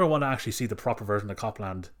 So if you ever want to actually see the proper version of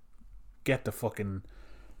Copland, get the fucking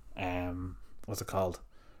what's it called?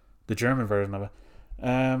 The German version of it.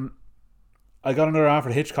 I got another offer,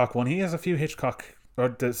 the Hitchcock one. He has a few Hitchcock,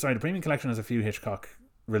 the premium collection has a few Hitchcock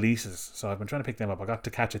releases. So I've been trying to pick them up. I got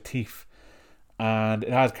To Catch a Thief, and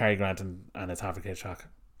it has Cary Grant and it's Alfred Hitchcock.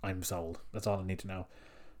 I'm sold. That's all I need to know.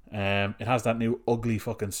 It has that new ugly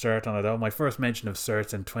fucking cert on it though. My first mention of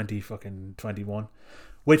certs in 2021.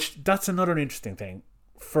 Which, that's another interesting thing.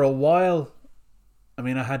 For a while, I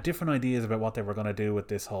mean, I had different ideas about what they were going to do with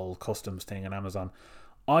this whole customs thing on Amazon.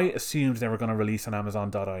 I assumed they were going to release on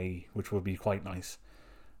Amazon.ie, which would be quite nice.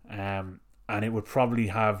 And it would probably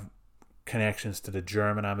have connections to the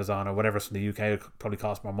German Amazon or whatever's from the UK. It would probably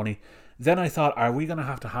cost more money. Then I thought, are we going to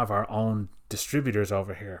have our own distributors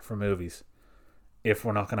over here for movies if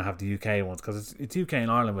we're not going to have the UK ones? Because it's UK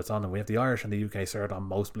and Ireland what's on them. We have the Irish and the UK cert on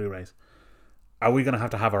most Blu-rays. Are we going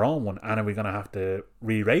to have our own one? And are we going to have to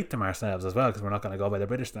re-rate them ourselves as well? Because we're not going to go by the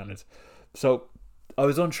British standards. So I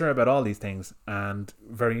was unsure about all these things and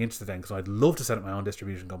very interested in, because I'd love to set up my own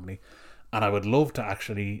distribution company, and I would love to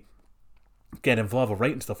actually get involved with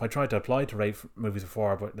rating stuff. I tried to apply to rate movies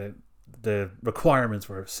before, but the requirements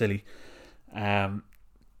were silly. But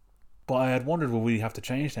I had wondered, will we have to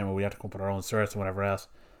change them, or will we have to come up with our own certs and whatever else?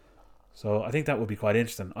 So I think that would be quite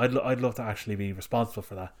interesting. I'd love to actually be responsible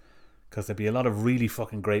for that. Because there'd be a lot of really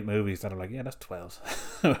fucking great movies that are like, yeah, that's 12.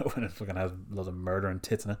 When it fucking has loads of murder and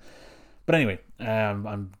tits in it. But anyway,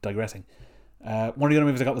 I'm digressing. One of the other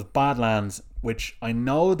movies I got was Badlands, which I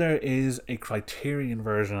know there is a Criterion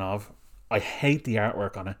version of. I hate the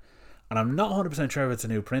artwork on it. And I'm not 100% sure if it's a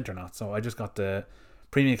new print or not. So I just got the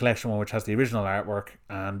premium collection one, which has the original artwork.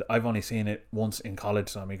 And I've only seen it once in college,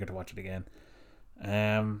 so I'm eager to watch it again.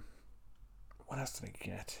 What else did I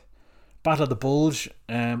get? Battle of the Bulge.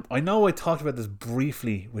 I know I talked about this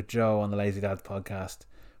briefly with Joe on the Lazy Dads podcast.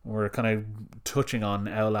 We were kind of touching on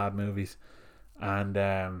Owlad movies,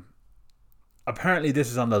 and apparently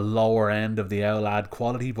this is on the lower end of the Owlad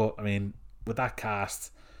quality. But I mean, with that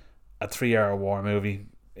cast, a 3-hour war movie,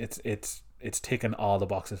 it's ticking all the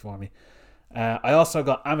boxes for me. I also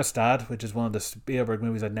got Amistad, which is one of the Spielberg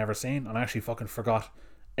movies I'd never seen, and I actually fucking forgot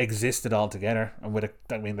existed altogether. And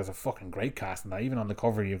there's a fucking great cast in that. Even on the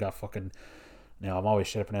cover you've got fucking, I'm always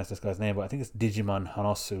shit to pronounce this guy's name, but I think it's Digimon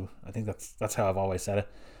Hanosu. I think that's how I've always said it.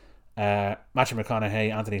 Matthew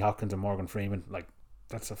McConaughey, Anthony Hopkins and Morgan Freeman. Like,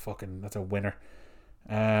 that's a winner.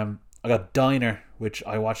 I got Diner, which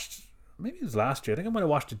I watched, maybe it was last year. I think I might have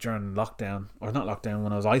watched it during lockdown, or not lockdown,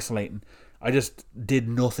 when I was isolating. I just did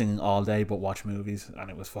nothing all day but watch movies, and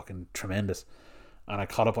it was fucking tremendous. And I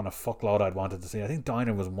caught up on a fuckload I'd wanted to see. I think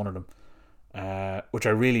Diner was one of them, which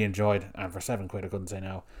I really enjoyed. And for £7 I couldn't say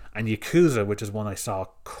no. And Yakuza, which is one I saw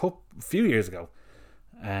a few years ago,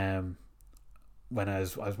 when I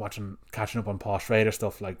was catching up on Paul Schrader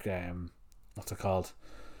stuff, like what's it called,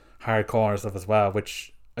 Hardcore and stuff as well,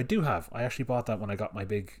 which I do have. I actually bought that when I got my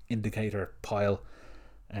big indicator pile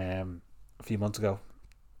a few months ago.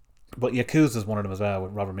 But Yakuza is one of them as well,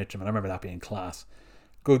 with Robert Mitchum, and I remember that being class.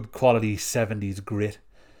 Good quality 70s grit.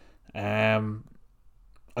 I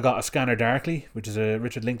got A Scanner Darkly, which is a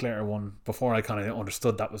Richard Linklater one. Before I kind of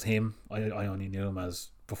understood that was him, I only knew him as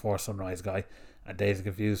Before Sunrise guy and Dazed and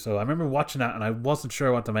Confused. So I remember watching that and I wasn't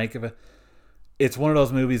sure what to make of it. It's one of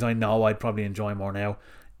those movies I know I'd probably enjoy more now.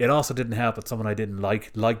 it also didn't help that someone I didn't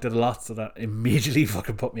liked it a lot, so that immediately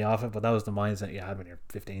fucking put me off it. But that was the mindset you had when you're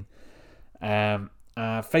 15.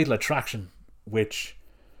 Fatal Attraction, which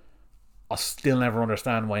I'll still never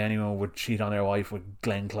understand why anyone would cheat on their wife with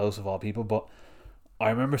Glenn Close of all people, but I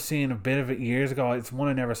remember seeing a bit of it years ago. It's one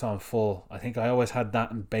I never saw in full. I think I always had that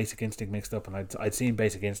and Basic Instinct mixed up, and I'd seen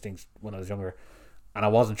Basic Instinct when I was younger, and I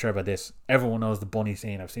wasn't sure about this. Everyone knows the bunny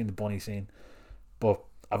scene. I've seen the bunny scene, but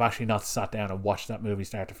I've actually not sat down and watched that movie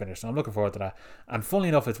start to finish, so I'm looking forward to that. And funnily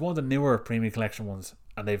enough, it's one of the newer Premium Collection ones,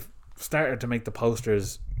 and they've started to make the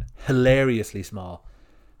posters hilariously small.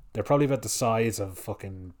 They're probably about the size of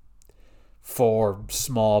fucking 4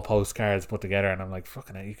 small postcards put together, and I'm like,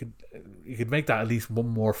 fucking hell, you could make that at least one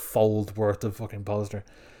more fold worth of fucking poster.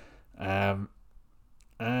 And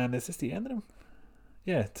is this the end of them?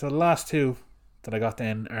 Yeah, so the last 2 that I got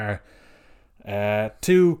then are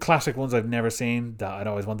 2 classic ones I've never seen that I'd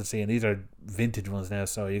always wanted to see, and these are vintage ones now.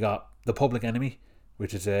 So you got The Public Enemy,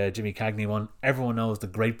 which is a Jimmy Cagney one. Everyone knows the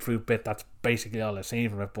grapefruit bit. That's basically all I've seen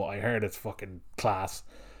from it, but I heard it's fucking class.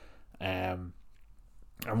 And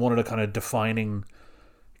one of the kind of defining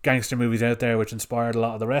gangster movies out there, which inspired a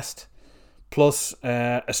lot of the rest. Plus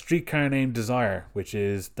A Streetcar Named Desire, which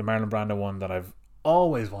is the Marlon Brando one that I've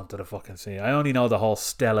always wanted to fucking see. I only know the whole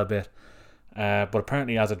Stella bit, but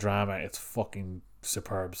apparently as a drama it's fucking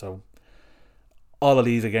superb. So all of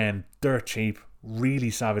these, again, dirt cheap,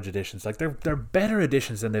 really savage editions. Like they're better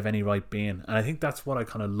editions than they've any right being, and I think that's what I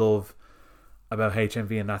kind of love about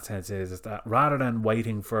HMV in that sense, is that rather than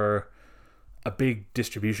waiting for a big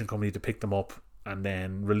distribution company to pick them up and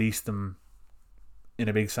then release them in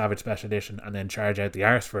a big savage special edition and then charge out the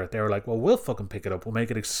arse for it, they were like, well, we'll fucking pick it up, we'll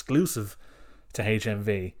make it exclusive to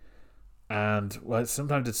HMV. And well,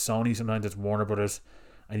 sometimes it's Sony, sometimes it's Warner Brothers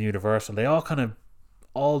and Universal. They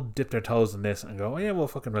all dip their toes in this and go, oh yeah, we'll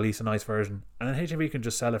fucking release a nice version, and then HMV can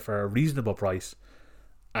just sell it for a reasonable price,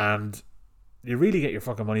 and you really get your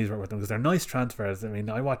fucking money's worth with them, because they're nice transfers. I mean,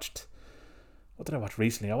 what did I watch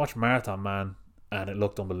recently? I watched Marathon Man, and it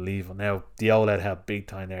looked unbelievable. Now the OLED helped big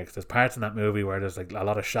time there, because there's parts in that movie where there's like a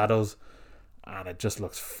lot of shadows, and it just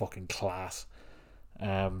looks fucking class.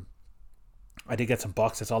 I did get some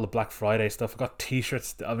boxes, all the Black Friday stuff. I got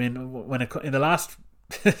t-shirts. I mean, in the last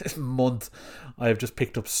month, I've just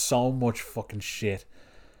picked up so much fucking shit.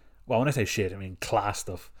 Well, when I say shit, I mean class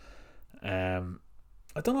stuff. I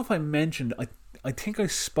don't know if I mentioned, I think I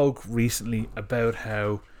spoke recently about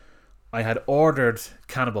how I had ordered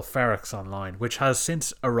Cannibal Ferox online, which has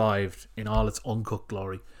since arrived in all its uncut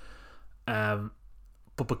glory.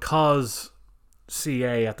 But because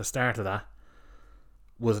CA at the start of that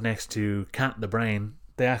was next to Cat in the Brain,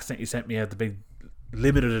 they accidentally sent me out the big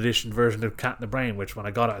limited edition version of Cat in the Brain, which when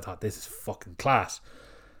I got it, I thought, this is fucking class.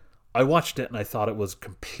 I watched it and I thought it was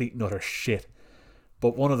complete and utter shit.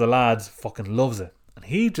 But one of the lads fucking loves it, and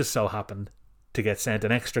he just so happened to get sent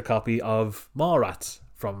an extra copy of Mallrats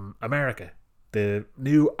from America, the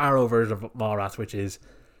new Arrow version of Mallrats, which is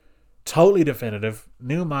totally definitive,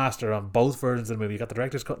 new master on both versions of the movie. You got the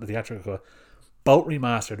director's cut and the theatrical cut, both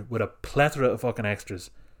remastered with a plethora of fucking extras.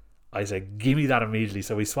 I said, give me that immediately.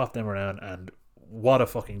 So we swapped them around, and what a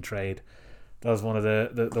fucking trade. That was one of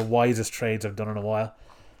the wisest trades I've done in a while.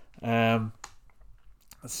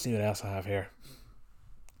 Let's see what else I have here.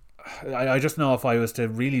 I just know if I was to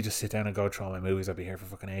really just sit down and go through all my movies, I'd be here for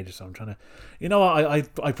fucking ages. So I'm trying to, you know what,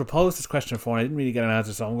 I proposed this question before and I didn't really get an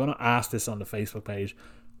answer, so I'm going to ask this on the Facebook page,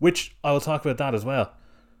 which I will talk about that as well.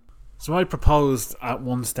 So I proposed at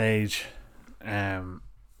one stage,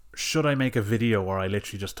 should I make a video where I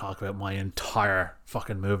literally just talk about my entire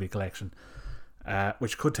fucking movie collection,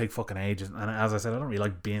 which could take fucking ages, and as I said, I don't really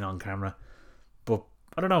like being on camera, but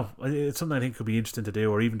I don't know, it's something I think could be interesting to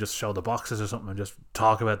do, or even just show the boxes or something and just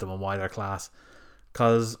talk about them and why they're class.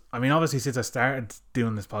 Because, I mean, obviously since I started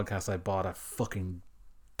doing this podcast, I bought a fucking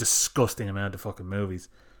disgusting amount of fucking movies.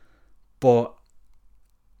 But,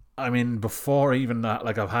 I mean, before even that,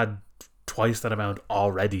 like, I've had twice that amount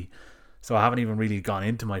already. So I haven't even really gone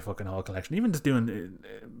into my fucking whole collection. Even just doing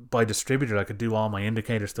by distributor, I could do all my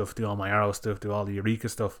Indicator stuff, do all my Arrow stuff, do all the Eureka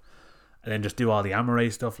stuff, and then just do all the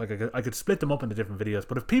Amaray stuff. Like, I could split them up into different videos.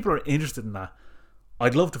 But if people are interested in that,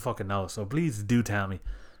 I'd love to fucking know. So please do tell me.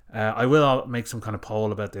 I will make some kind of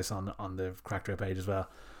poll about this on the Cracked Reel page as well.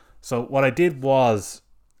 So what I did was,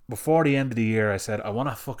 before the end of the year, I said, I want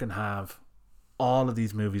to fucking have all of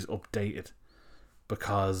these movies updated.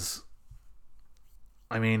 Because,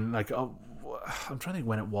 I mean, like, I'm trying to think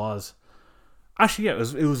when it was. Actually, yeah, it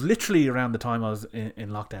was literally around the time I was in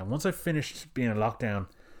lockdown. Once I finished being in lockdown,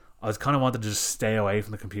 I was kind of wanted to just stay away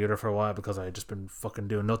from the computer for a while, because I had just been fucking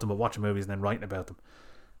doing nothing but watching movies and then writing about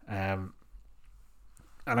them.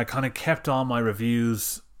 and I kind of kept all my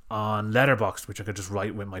reviews on Letterboxd, which I could just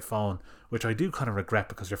write with my phone, which I do kind of regret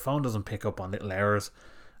because your phone doesn't pick up on little errors.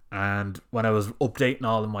 And when I was updating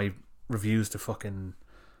all of my reviews to fucking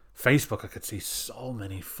Facebook, I could see so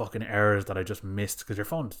many fucking errors that I just missed because your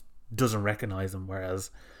phone doesn't recognize them, whereas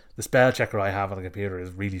the spell checker I have on the computer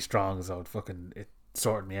is really strong, so it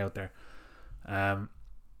sorted me out there.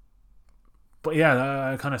 But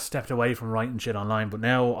yeah, I kind of stepped away from writing shit online, but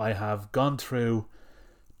now I have gone through,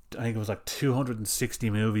 I think it was like 260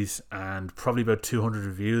 movies and probably about 200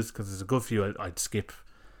 reviews, because there's a good few I'd skip.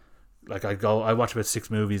 Like I watch about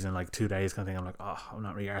 6 movies in like 2 days kind of thing. I'm like, oh, I'm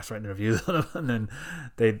not really arse writing reviews on them, and then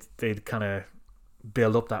they'd kind of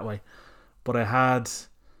build up that way. But I had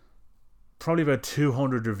probably about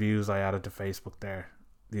 200 reviews I added to Facebook there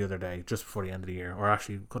the other day, just before the end of the year, or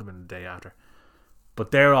actually could have been the day after.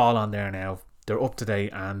 But they're all on there now. They're up to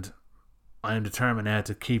date, and I am determined now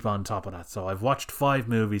to keep on top of that. So I've watched 5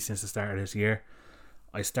 movies since the start of this year.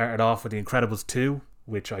 I started off with The Incredibles 2,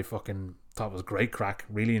 which I fucking thought was great crack.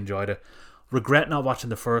 Really enjoyed it. Regret not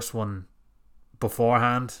watching the first one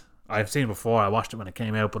beforehand. I've seen it before. I watched it when it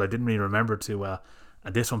came out, but I didn't really remember it too well.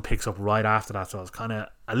 And this one picks up right after that, so I was kind of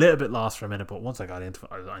a little bit lost for a minute, but once I got into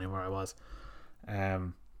it, I knew where I was.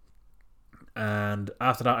 And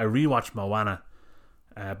after that, I rewatched Moana.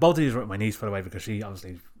 Both of these were with my niece, by the way, because she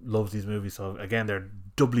obviously loves these movies. So again, they're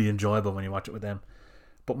doubly enjoyable when you watch it with them.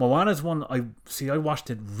 But Moana's one, I watched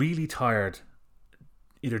it really tired,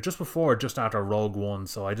 either just before or just after Rogue One.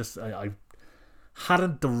 So I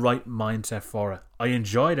hadn't the right mindset for it. I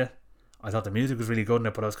enjoyed it. I thought the music was really good in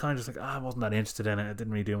it, but I was kind of just like, I wasn't that interested in it. It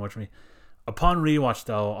didn't really do much for me. Upon rewatch,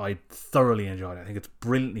 though, I thoroughly enjoyed it. I think it's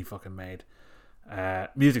brilliantly fucking made.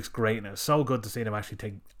 Music's great, and it was so good to see them actually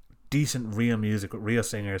take decent real music with real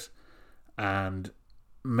singers and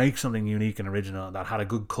make something unique and original that had a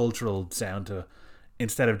good cultural sound to it,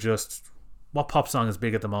 instead of just what pop song is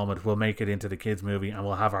big at the moment, we'll make it into the kids movie and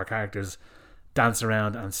we'll have our characters dance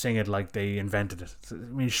around and sing it like they invented it. I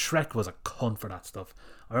mean, Shrek was a cunt for that stuff.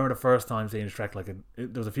 I remember the first time seeing Shrek, there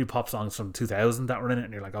was a few pop songs from 2000 that were in it,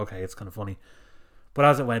 and you're like, okay, it's kind of funny. But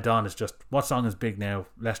as it went on, it's just, what song is big now?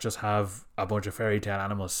 Let's just have a bunch of fairy tale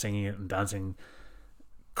animals singing it and dancing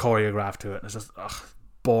choreographed to it. And it's just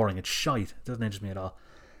boring. It's shite. It doesn't interest me at all.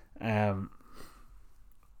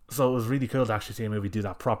 So it was really cool to actually see a movie do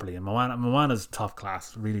that properly. And Moana's top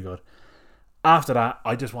class, really good. After that,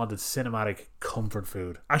 I just wanted cinematic comfort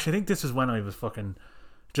food. Actually, I think this is when I was fucking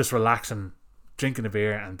just relaxing, drinking a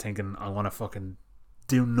beer and thinking, I want to fucking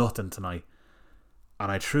do nothing tonight. And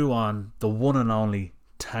I threw on the one and only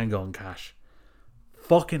Tango and Cash.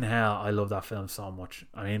 Fucking hell, I love that film so much.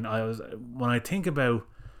 I mean, when I think about,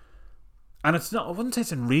 and it's not, I wouldn't say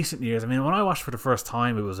it's in recent years. I mean, when I watched for the first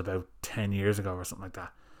time, it was about 10 years ago or something like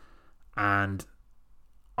that. And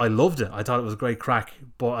I loved it. I thought it was a great crack.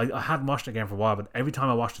 But I hadn't watched it again for a while. But every time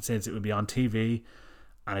I watched it since, it would be on TV.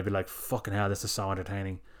 And I'd be like, fucking hell, this is so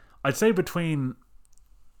entertaining. I'd say between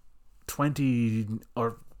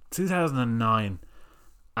 2009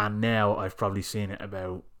 and now, I've probably seen it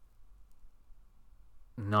about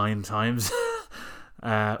 9 times.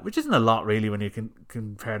 Which isn't a lot really when you can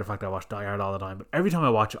compare the fact that I watch Die Hard all the time. But every time I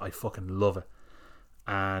watch it, I fucking love it.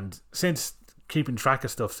 And since keeping track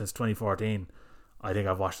of stuff since 2014, I think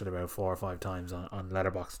I've watched it about 4 or 5 times on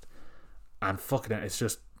Letterboxd. And fucking it, it's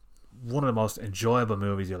just one of the most enjoyable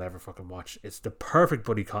movies you'll ever fucking watch. It's the perfect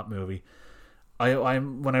buddy cop movie.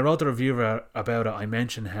 When I wrote the review about it, I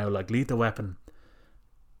mentioned how, like, Lethal Weapon,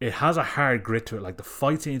 it has a hard grit to it. Like, the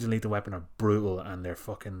fight scenes in Lethal Weapon are brutal, and they're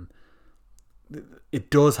fucking, it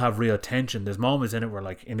does have real tension. There's moments in it where,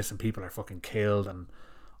 like, innocent people are fucking killed and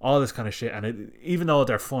all this kind of shit. And even though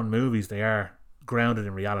they're fun movies, they are grounded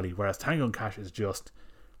in reality. Whereas Tango and Cash is just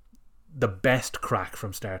the best crack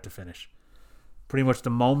from start to finish. Pretty much the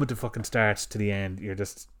moment it fucking starts to the end, you're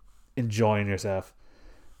just enjoying yourself.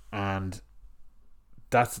 And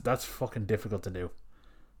that's fucking difficult to do.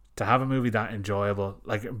 To have a movie that enjoyable,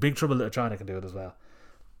 like Big Trouble in Little China can do it as well.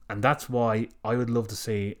 And that's why I would love to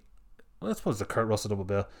see, well, I suppose it's a Kurt Russell double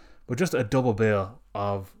bill, but just a double bill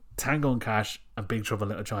of Tango and Cash and Big Trouble in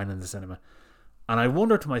Little China in the cinema. And I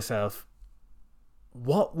wonder to myself,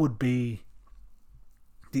 what would be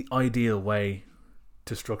the ideal way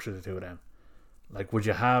to structure the two of them? Like, would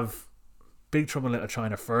you have Big Trouble in Little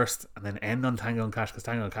China first and then end on Tango and Cash? Because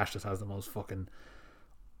Tango and Cash just has the most fucking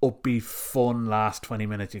upbeat, fun last 20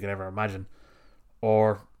 minutes you could ever imagine.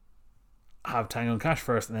 Or have Tango and Cash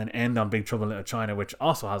first and then end on Big Trouble in Little China, which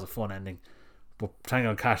also has a fun ending. But Tango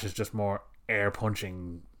and Cash is just more air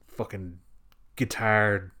punching, fucking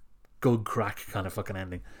guitar, good crack kind of fucking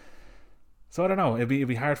ending. So I don't know. It'd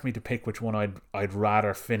be hard for me to pick which one I'd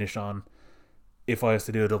rather finish on if I was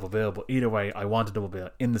to do a double bill. But either way, I want a double bill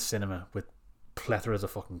in the cinema with plethoras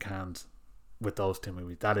of fucking cans with those two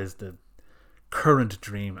movies. That is the current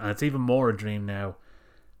dream, and it's even more a dream now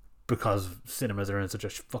because cinemas are in such a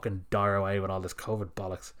fucking dire way with all this COVID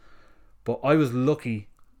bollocks. But I was lucky,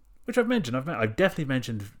 which I've mentioned. I've definitely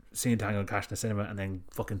mentioned seeing Tango and Cash in the cinema and then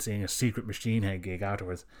fucking seeing a Secret Machine Head gig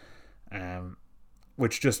afterwards,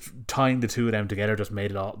 which just tying the two of them together just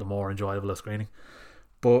made it all the more enjoyable a screening.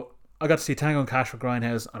 But I got to see Tango and Cash at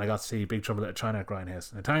Grindhouse, and I got to see Big Trouble in Little China at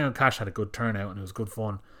Grindhouse. And Tango and Cash had a good turnout and it was good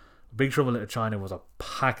fun. Big Trouble in Little China was a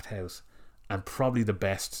packed house and probably the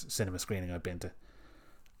best cinema screening I've been to.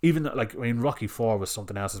 Even Rocky 4 was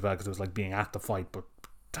something else as well because it was like being at the fight, but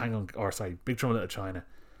Big Trouble in Little China,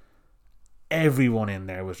 everyone in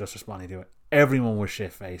there was just responding to it. Everyone was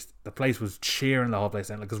shit faced. The place was cheering the whole place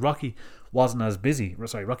down. Because Rocky wasn't as busy.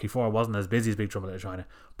 Rocky 4 wasn't as busy as Big Trouble in Little China,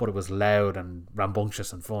 but it was loud and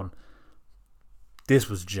rambunctious and fun. This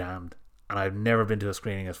was jammed, and I've never been to a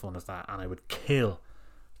screening as fun as that, and I would kill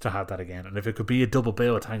to have that again. And if it could be a double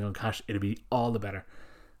bill with Tango and Cash, it'd be all the better.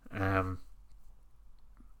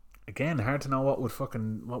 Again, hard to know what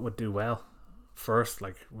would do well first.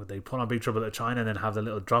 Like, would they put on Big Trouble in Little China and then have the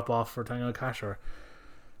little drop off for Tango and Cash, or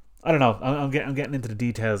I don't know. I'm getting into the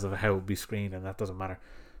details of how it would be screened, and that doesn't matter.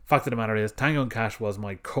 Fact of the matter is, Tango and Cash was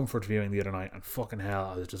my comfort viewing the other night, and fucking hell,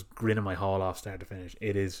 I was just grinning my hole off start to finish.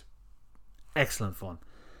 It is excellent fun.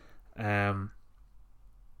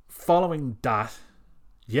 Following that,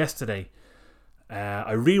 yesterday,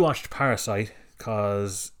 I rewatched Parasite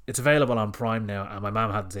because it's available on Prime now, and my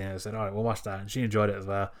mum hadn't seen it. I said, alright, we'll watch that, and she enjoyed it as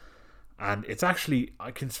well. And it's actually,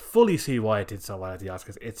 I can fully see why it did so well at the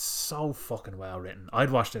Oscars. It's so fucking well written.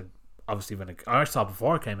 I'd watched it, obviously, I saw it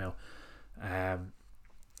before it came out, an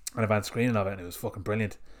advanced screening of it, and it was fucking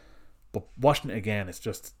brilliant. But watching it again, it's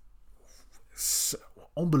just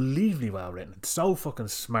unbelievably well written. It's so fucking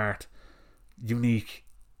smart, unique.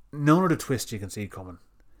 None of the twists you can see coming.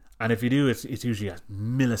 And if you do, it's usually a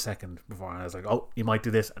millisecond before, and I was like, oh, you might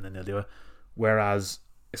do this, and then they'll do it. Whereas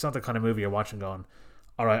it's not the kind of movie you're watching going,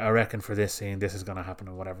 alright, I reckon for this scene this is going to happen,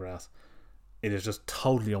 or whatever else. It is just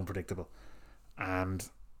totally unpredictable. And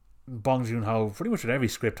Bong Joon-ho, pretty much with every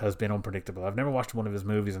script, has been unpredictable. I've never watched one of his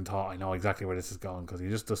movies and thought I know exactly where this is going, because he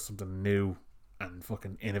just does something new and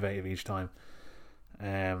fucking innovative each time.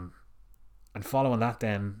 And following that,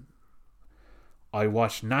 then I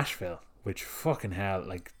watched Nashville, which fucking hell,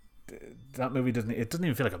 like, that movie doesn't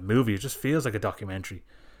even feel like a movie. It just feels like a documentary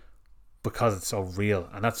because it's so real,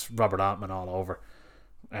 and that's Robert Altman all over.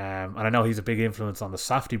 And I know he's a big influence on the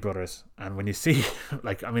Safdie brothers. And when you see,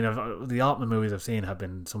 the Altman movies I've seen have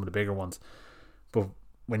been some of the bigger ones, but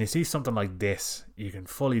when you see something like this, you can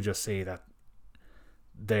fully just see that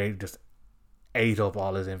they just ate up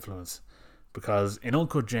all his influence. Because in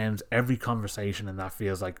Uncut Gems, every conversation in that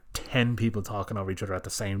feels like 10 people talking over each other at the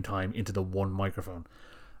same time into the one microphone.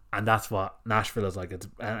 And that's what Nashville is like.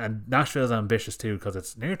 And Nashville is ambitious too, because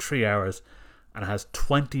it's near 3 hours and it has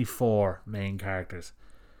 24 main characters.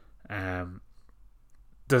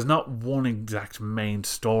 There's not one exact main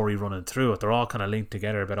story running through it. They're all kind of linked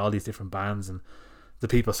together about all these different bands and the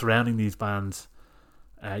people surrounding these bands.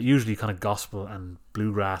 Usually kind of gospel and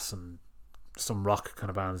bluegrass and some rock kind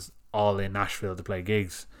of bands, all in Nashville to play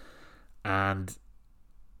gigs. And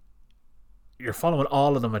you're following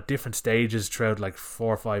all of them at different stages throughout like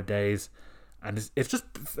 4 or 5 days, and it's just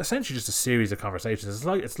essentially just a series of conversations.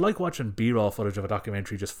 It's like watching B-roll footage of a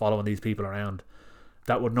documentary, just following these people around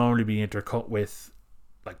that would normally be intercut with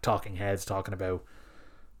like talking heads talking about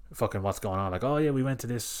fucking what's going on. Like, oh yeah, we went to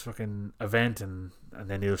this fucking event, and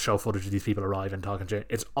then they'll show footage of these people arriving talking shit.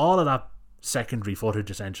 It's all of that secondary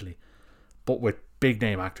footage essentially, but with big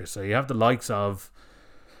name actors. So you have the likes of,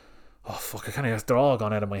 oh fuck, they're all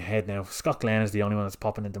gone out of my head now. Scott Glenn is the only one that's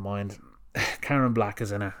popping into mind. Karen Black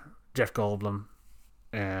is in it. Jeff Goldblum.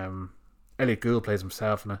 Elliot Gould plays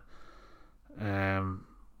himself in it.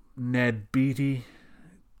 Ned Beatty.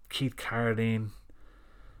 Keith Carradine.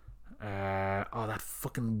 That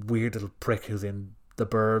fucking weird little prick who's in The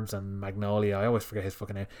Burbs and Magnolia. I always forget his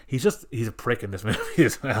fucking name. He's a prick in this movie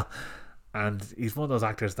as well. And he's one of those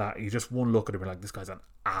actors that you just one look at him and you're like, this guy's an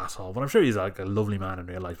asshole. But I'm sure he's like a lovely man in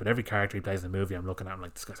real life. But every character he plays in the movie, I'm looking at him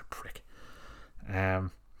like, this guy's a prick. But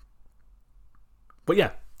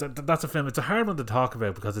yeah, that's a film. It's a hard one to talk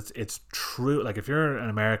about because it's true. Like, if you're an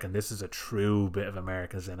American, this is a true bit of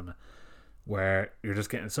American cinema where you're just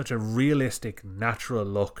getting such a realistic, natural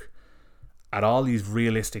look at all these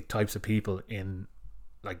realistic types of people in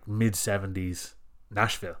like mid-70s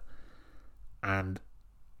Nashville. And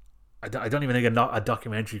I don't even think a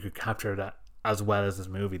documentary could capture that as well as this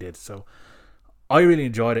movie did. So I really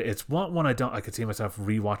enjoyed it. It's one I could see myself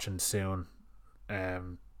rewatching soon.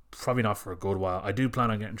 Probably not for a good while. I do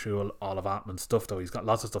plan on getting through all of Atman's stuff though. He's got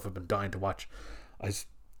lots of stuff I've been dying to watch. I've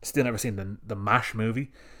still never seen the MASH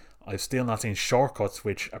movie. I've still not seen Shortcuts,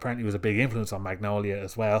 which apparently was a big influence on Magnolia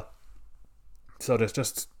as well. So there's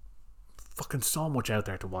just fucking so much out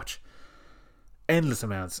there to watch. Endless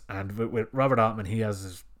amounts. And with Robert Altman, he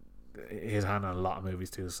has his hand on a lot of movies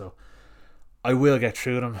too. So I will get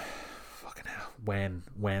through them. Fucking hell. When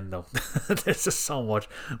though? There's just so much.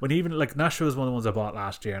 When even like Nashville was one of the ones I bought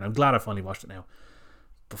last year, and I'm glad I finally watched it now.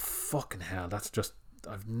 But fucking hell, that's just,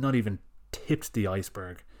 I've not even tipped the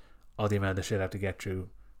iceberg of the amount of shit I have to get through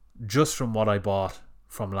just from what I bought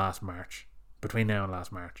from last March, between now and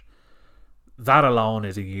last March. That alone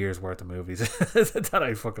is a year's worth of movies that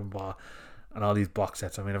I fucking bought, and all these box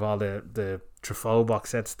sets. I mean, of all the Truffaut box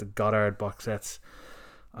sets, the Goddard box sets,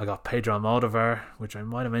 I got Pedro Almodovar, which I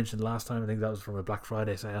might have mentioned last time. I think that was from a Black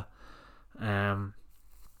Friday sale.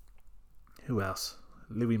 Who else?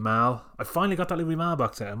 Louis Malle. I finally got that Louis Malle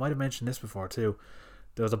box set. I might have mentioned this before too.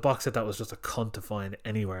 There was a box set that was just a cunt to find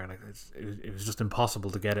anywhere, and it was just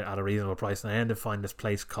impossible to get it at a reasonable price. And I ended up finding this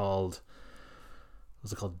place called,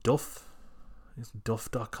 what's it called, Duff? It's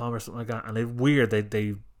Duff.com or something like that. And it's weird,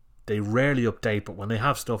 they rarely update, but when they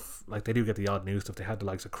have stuff, like they do get the odd new stuff. They had the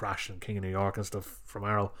likes of Crash and King of New York and stuff from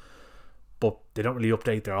Arrow, but they don't really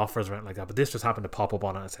update their offers or anything like that. But this just happened to pop up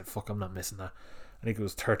on it, and I said, fuck, I'm not missing that. I think it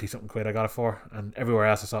was 30 something quid I got it for, and everywhere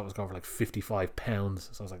else I saw it was going for like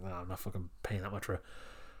 £55. So I was like, no, I'm not fucking paying that much for it.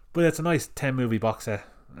 But it's a nice 10 movie box set,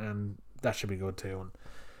 and that should be good too.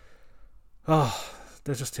 And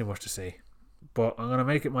there's just too much to see. But I'm going to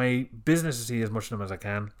make it my business to see as much of them as I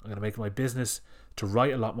can. I'm going to make it my business to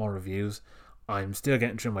write a lot more reviews. I'm still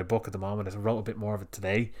getting through my book at the moment. I wrote a bit more of it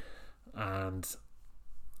today, and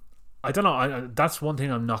I don't know. That's one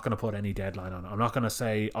thing I'm not going to put any deadline on. I'm not going to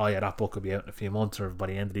say, oh yeah, that book will be out in a few months or by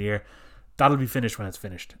the end of the year. That'll be finished when it's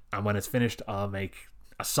finished. And when it's finished, I'll make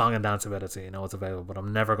a song and dance about it so you know it's available. But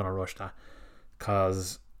I'm never going to rush that,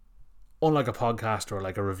 because unlike a podcast or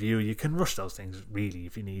like a review, you can rush those things really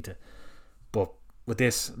if you need to. But with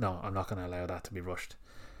this, no, I'm not going to allow that to be rushed.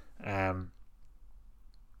 And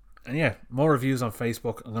yeah, more reviews on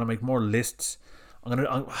Facebook. I'm going to make more lists.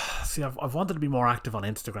 I've wanted to be more active on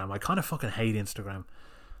Instagram. I kind of fucking hate Instagram.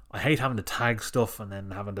 I hate having to tag stuff and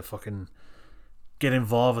then having to fucking get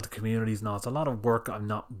involved with the communities now. It's a lot of work I'm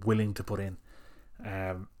not willing to put in.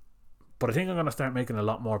 But I think I'm going to start making a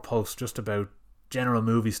lot more posts just about general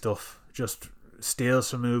movie stuff, just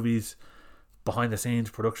steals from movies, behind the scenes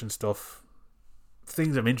production stuff,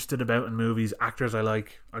 things I'm interested about in movies, actors I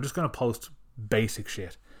like. I'm just going to post basic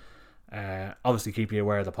shit. Obviously keep you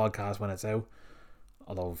aware of the podcast when it's out,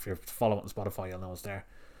 although if you're following on Spotify you'll know it's there.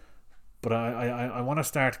 But I want to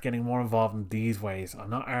start getting more involved in these ways. I'm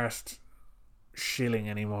not arsed shilling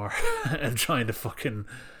anymore and trying to fucking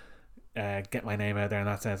get my name out there in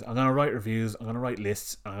that sense. I'm going to write reviews, I'm going to write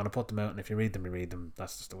lists, I'm going to put them out, and if you read them, you read them.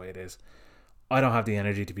 That's just the way it is. I don't have the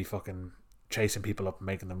energy to be fucking chasing people up and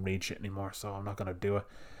making them read shit anymore, so I'm not going to do it.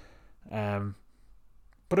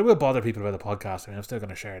 But it will bother people about the podcast. I mean, I'm still going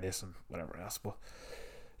to share this and whatever else. But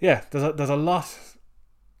yeah, there's a lot.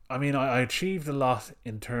 I mean, I achieved a lot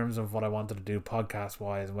in terms of what I wanted to do podcast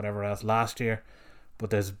wise and whatever else last year.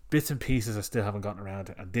 But there's bits and pieces I still haven't gotten around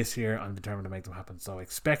to. And this year, I'm determined to make them happen. So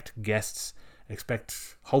expect guests.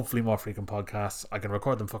 Expect hopefully more frequent podcasts. I can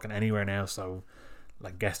record them fucking anywhere now. So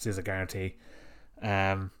like guests is a guarantee.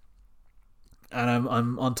 And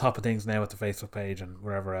I'm on top of things now with the Facebook page and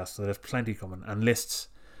wherever else. So there's plenty coming. And lists.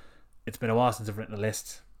 It's been a while since I've written a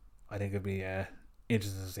list. I think it'd be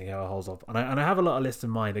interesting to see how it holds up. And I have a lot of lists in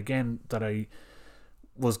mind, again, that I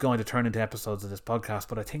was going to turn into episodes of this podcast,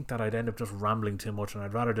 but I think that I'd end up just rambling too much, and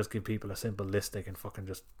I'd rather just give people a simple list they can fucking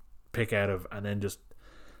just pick out of, and then just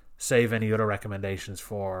save any other recommendations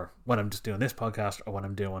for when I'm just doing this podcast or when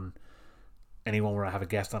I'm doing anyone where I have a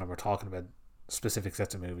guest on and we're talking about specific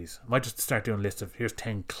sets of movies. I might just start doing lists of here's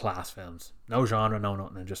 10 class films, no genre, no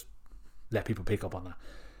nothing, and just let people pick up on that.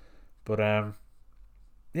 But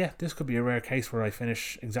yeah, this could be a rare case where I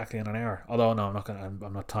finish exactly in an hour. Although no,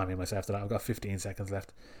 I'm not timing myself to that. I've got 15 seconds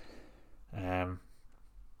left. Then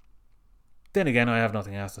again, I have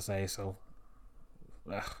nothing else to say, so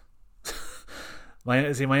my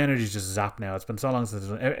energy's just zapped now. It's been so long since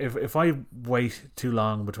if I wait too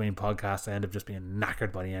long between podcasts, I end up just being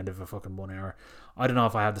knackered by the end of a fucking 1 hour. I don't know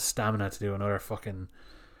if I have the stamina to do another fucking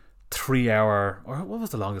 3 hour, or what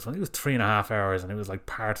was the longest one? It was 3.5 hours, and it was like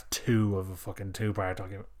part 2 of a fucking 2-part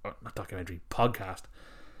podcast.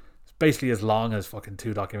 It's basically as long as fucking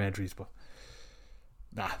 2 documentaries, but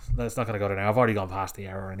that's not going to go there now. I've already gone past the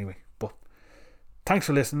hour anyway. But thanks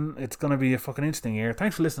for listening. It's going to be a fucking interesting year.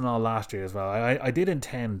 Thanks for listening all last year as well. I did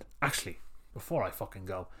intend, actually, before I fucking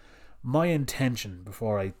go, my intention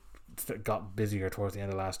before I got busier towards the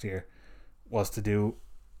end of last year was to do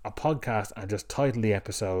a podcast and just title the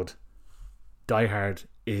episode Die Hard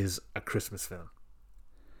is a Christmas film.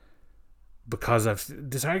 Because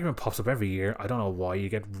this argument pops up every year. I don't know why. You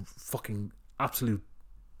get fucking absolute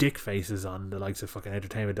dick faces on the likes of fucking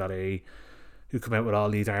entertainment.ie who come out with all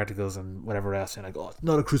these articles and whatever else saying like, oh, it's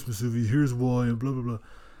not a Christmas movie, here's why, and blah blah blah.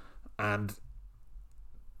 And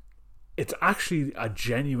it's actually a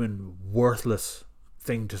genuine worthless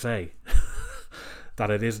thing to say that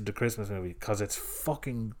it isn't a Christmas movie, because it's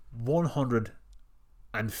fucking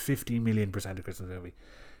 150 million% a Christmas movie.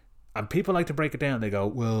 And people like to break it down. They go,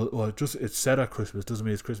 well, it's set at Christmas doesn't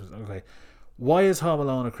mean it's Christmas. Okay, why is Home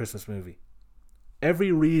Alone a Christmas movie?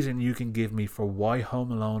 Every reason you can give me for why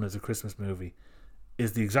Home Alone is a Christmas movie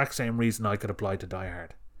is the exact same reason I could apply to Die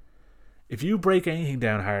Hard. If you break anything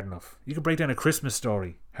down hard enough, you can break down a Christmas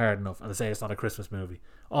Story hard enough and say it's not a Christmas movie.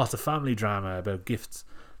 Oh, it's a family drama about gifts.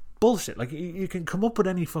 Bullshit. Like, you can come up with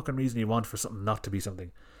any fucking reason you want for something not to be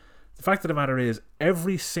something. The fact of the matter is,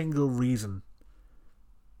 every single reason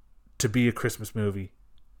to be a Christmas movie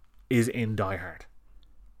is in Die Hard.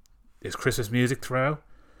 There's Christmas music throughout,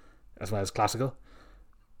 as well as classical.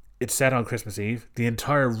 It's set on Christmas Eve. The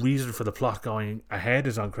entire reason for the plot going ahead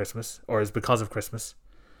is on Christmas, or is because of Christmas.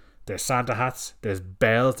 There's Santa hats. There's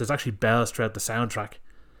bells. There's actually bells throughout the soundtrack,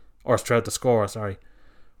 or throughout the score. Sorry.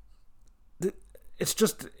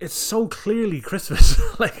 It's so clearly Christmas.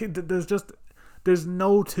 Like, there's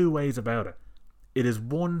no two ways about it. It is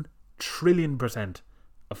 1,000,000,000,000%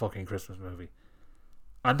 a fucking Christmas movie.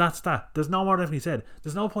 And that's that. There's no more than he said.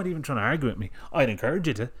 There's no point even trying to argue with me. I'd encourage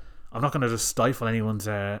you to. I'm not going to just stifle anyone's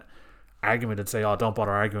argument and say, oh, don't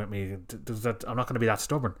bother arguing with me. I'm not going to be that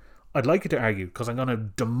stubborn. I'd like you to argue, because I'm going to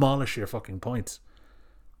demolish your fucking points.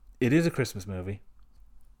 It is a Christmas movie.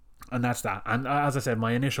 And that's that. And as I said,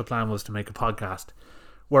 my initial plan was to make a podcast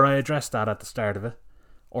where I addressed that at the start of it,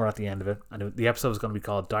 or at the end of it. And the episode was going to be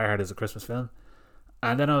called Die Hard is a Christmas Film.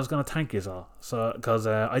 And then I was going to thank you all. So, because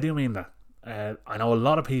I do mean that. I know a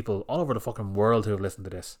lot of people all over the fucking world who have listened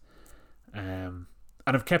to this. And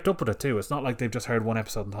have kept up with it too. It's not like they've just heard one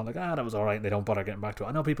episode and thought like, that was alright, and they don't bother getting back to it.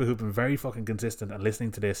 I know people who've been very fucking consistent and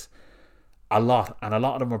listening to this a lot. And a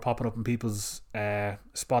lot of them were popping up in people's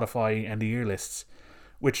Spotify end of year lists.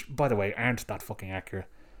 Which, by the way, aren't that fucking accurate.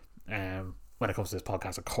 When it comes to this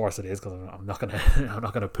podcast, of course it is, because I'm not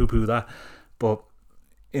gonna poo-poo that. But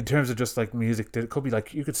in terms of just like music, it could be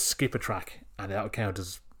like you could skip a track and that would count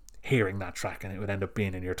as hearing that track, and it would end up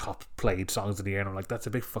being in your top played songs of the year. And I'm like, that's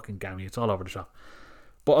a big fucking gammy. It's all over the shop.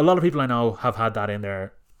 But a lot of people I know have had that in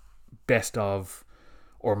their best of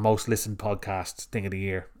or most listened podcast thing of the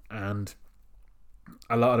year, and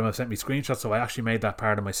a lot of them have sent me screenshots. So I actually made that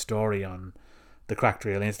part of my story on the Cracked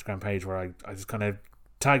Reel Instagram page, where I just kind of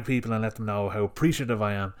tag people and let them know how appreciative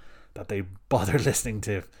I am that they bother listening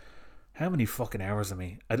to how many fucking hours of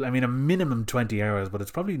me. I mean, a minimum 20 hours, but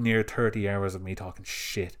it's probably near 30 hours of me talking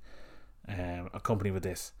shit accompanied with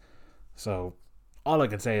this. So all I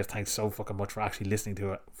can say is thanks so fucking much for actually listening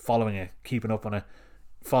to it, following it, keeping up on it,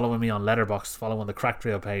 following me on Letterboxd, following the Cracked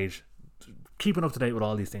Reel page, keeping up to date with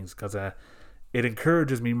all these things, because it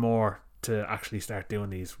encourages me more to actually start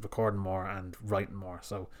doing these, recording more and writing more.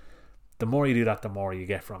 So the more you do that, the more you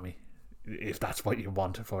get from me, if that's what you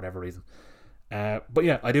want for whatever reason. But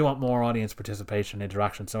yeah, I do want more audience participation and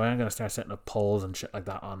interaction, so I am going to start setting up polls and shit like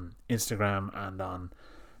that on Instagram and on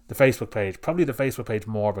the Facebook page. Probably the Facebook page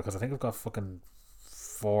more, because I think I've got fucking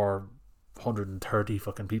 430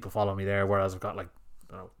 fucking people following me there, whereas I've got like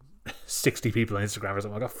 60 people on Instagram or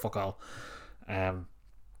something. I got fuck all.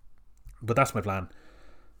 But that's my plan.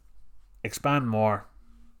 Expand more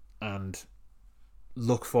and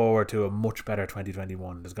look forward to a much better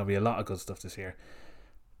 2021. There's going to be a lot of good stuff this year.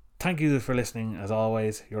 Thank you for listening, as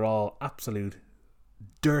always. You're all absolute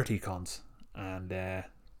dirty cunts, and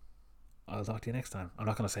I'll talk to you next time. I'm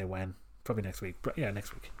not going to say when, probably next week, but yeah,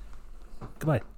 next week. Goodbye.